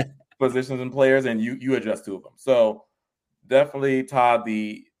positions and players, and you addressed 2 of them. So definitely Todd,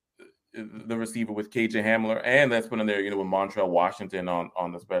 the receiver with KJ Hamler, and let's put in there, with Montrell Washington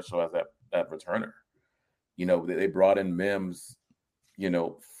on the special as that returner. They brought in Mims,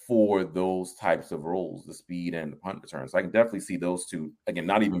 for those types of roles, the speed and the punt return. So I can definitely see those 2 again,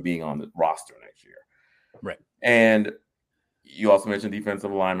 not even being on the roster next year. Right. And you also mentioned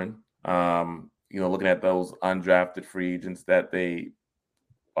defensive linemen. Looking at those undrafted free agents that they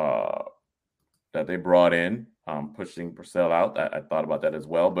brought in, pushing Purcell out. I thought about that as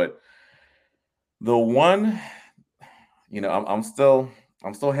well, but the one, I'm still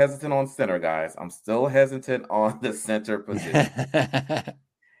hesitant on center, guys. I'm still hesitant on the center position.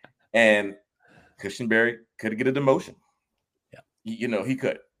 And Cushenberry could get a demotion. Yeah. He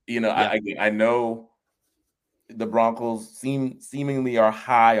could. Yeah. I know the Broncos seemingly are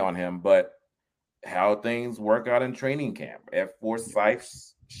high on him, but how things work out in training camp, if Forsythe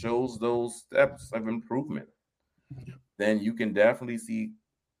shows those steps of improvement, then you can definitely see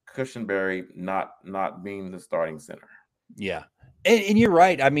Cushenberry not being the starting center. Yeah. And you're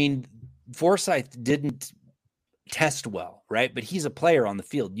right. I mean, Forsythe didn't test well, right? But he's a player on the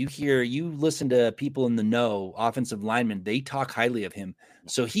field. You listen to people in the know, offensive linemen, they talk highly of him.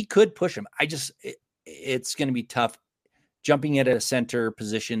 So he could push him. It's going to be tough jumping at a center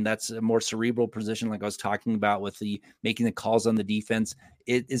position. That's a more cerebral position. Like I was talking about with making the calls on the defense,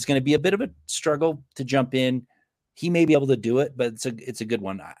 it is going to be a bit of a struggle to jump in. He may be able to do it, but it's a good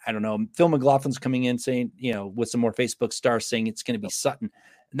one. I don't know. Phil McLaughlin's coming in saying, with some more Facebook stars saying it's going to be Sutton.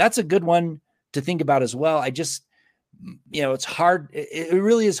 And that's a good one to think about as well. It's hard. It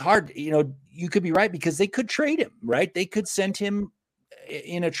really is hard. You could be right because they could trade him, right? They could send him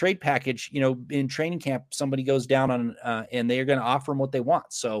in a trade package, in training camp, somebody goes down on, and they're going to offer him what they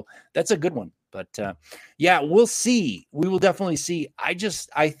want. So that's a good one. But we'll see. We will definitely see. I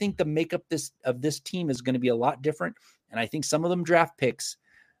think the makeup of this team is going to be a lot different. And I think some of them draft picks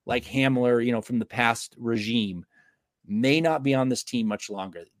like Hamler, from the past regime may not be on this team much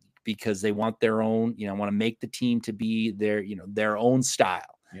longer because they want their own, want to make the team to be their own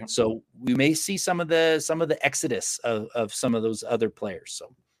style. Yep. So we may see some of the exodus of some of those other players.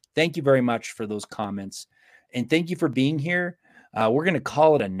 So thank you very much for those comments. And thank you for being here. We're going to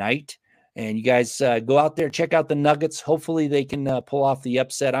call it a night. And you guys go out there, check out the Nuggets. Hopefully they can pull off the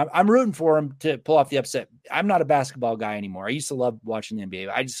upset. I'm rooting for them to pull off the upset. I'm not a basketball guy anymore. I used to love watching the NBA.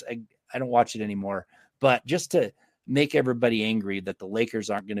 I don't watch it anymore. But just to make everybody angry that the Lakers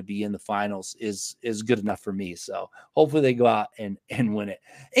aren't going to be in the finals is good enough for me. So hopefully they go out and win it.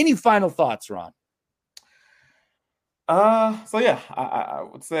 Any final thoughts, Ron? I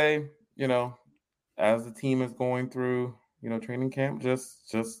would say, as the team is going through, training camp,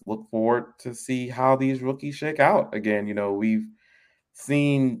 just look forward to see how these rookies shake out. Again, we've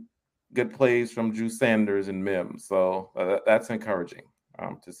seen good plays from Drew Sanders and Mims. So that's encouraging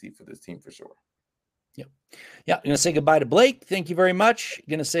to see for this team for sure. Yep. Yeah. I'm going to say goodbye to Blake. Thank you very much.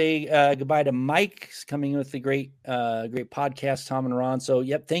 Going to say goodbye to Mike. He's coming with the great podcast, Tom and Ron. So,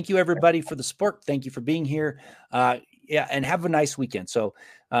 yep. Thank you everybody for the support. Thank you for being here. And have a nice weekend. So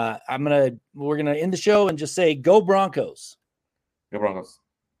we're going to end the show and just say, go Broncos. Go Broncos.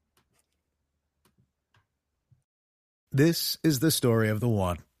 This is the story of the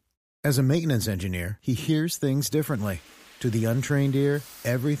one. As a maintenance engineer, he hears things differently. To the untrained ear,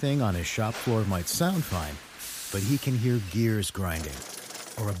 everything on his shop floor might sound fine, but he can hear gears grinding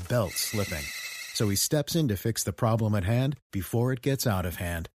or a belt slipping. So he steps in to fix the problem at hand before it gets out of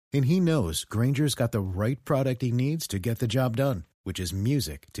hand. And he knows Grainger's got the right product he needs to get the job done, which is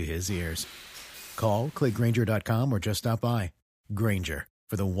music to his ears. Call, click Grainger.com, or just stop by. Grainger,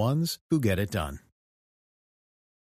 for the ones who get it done.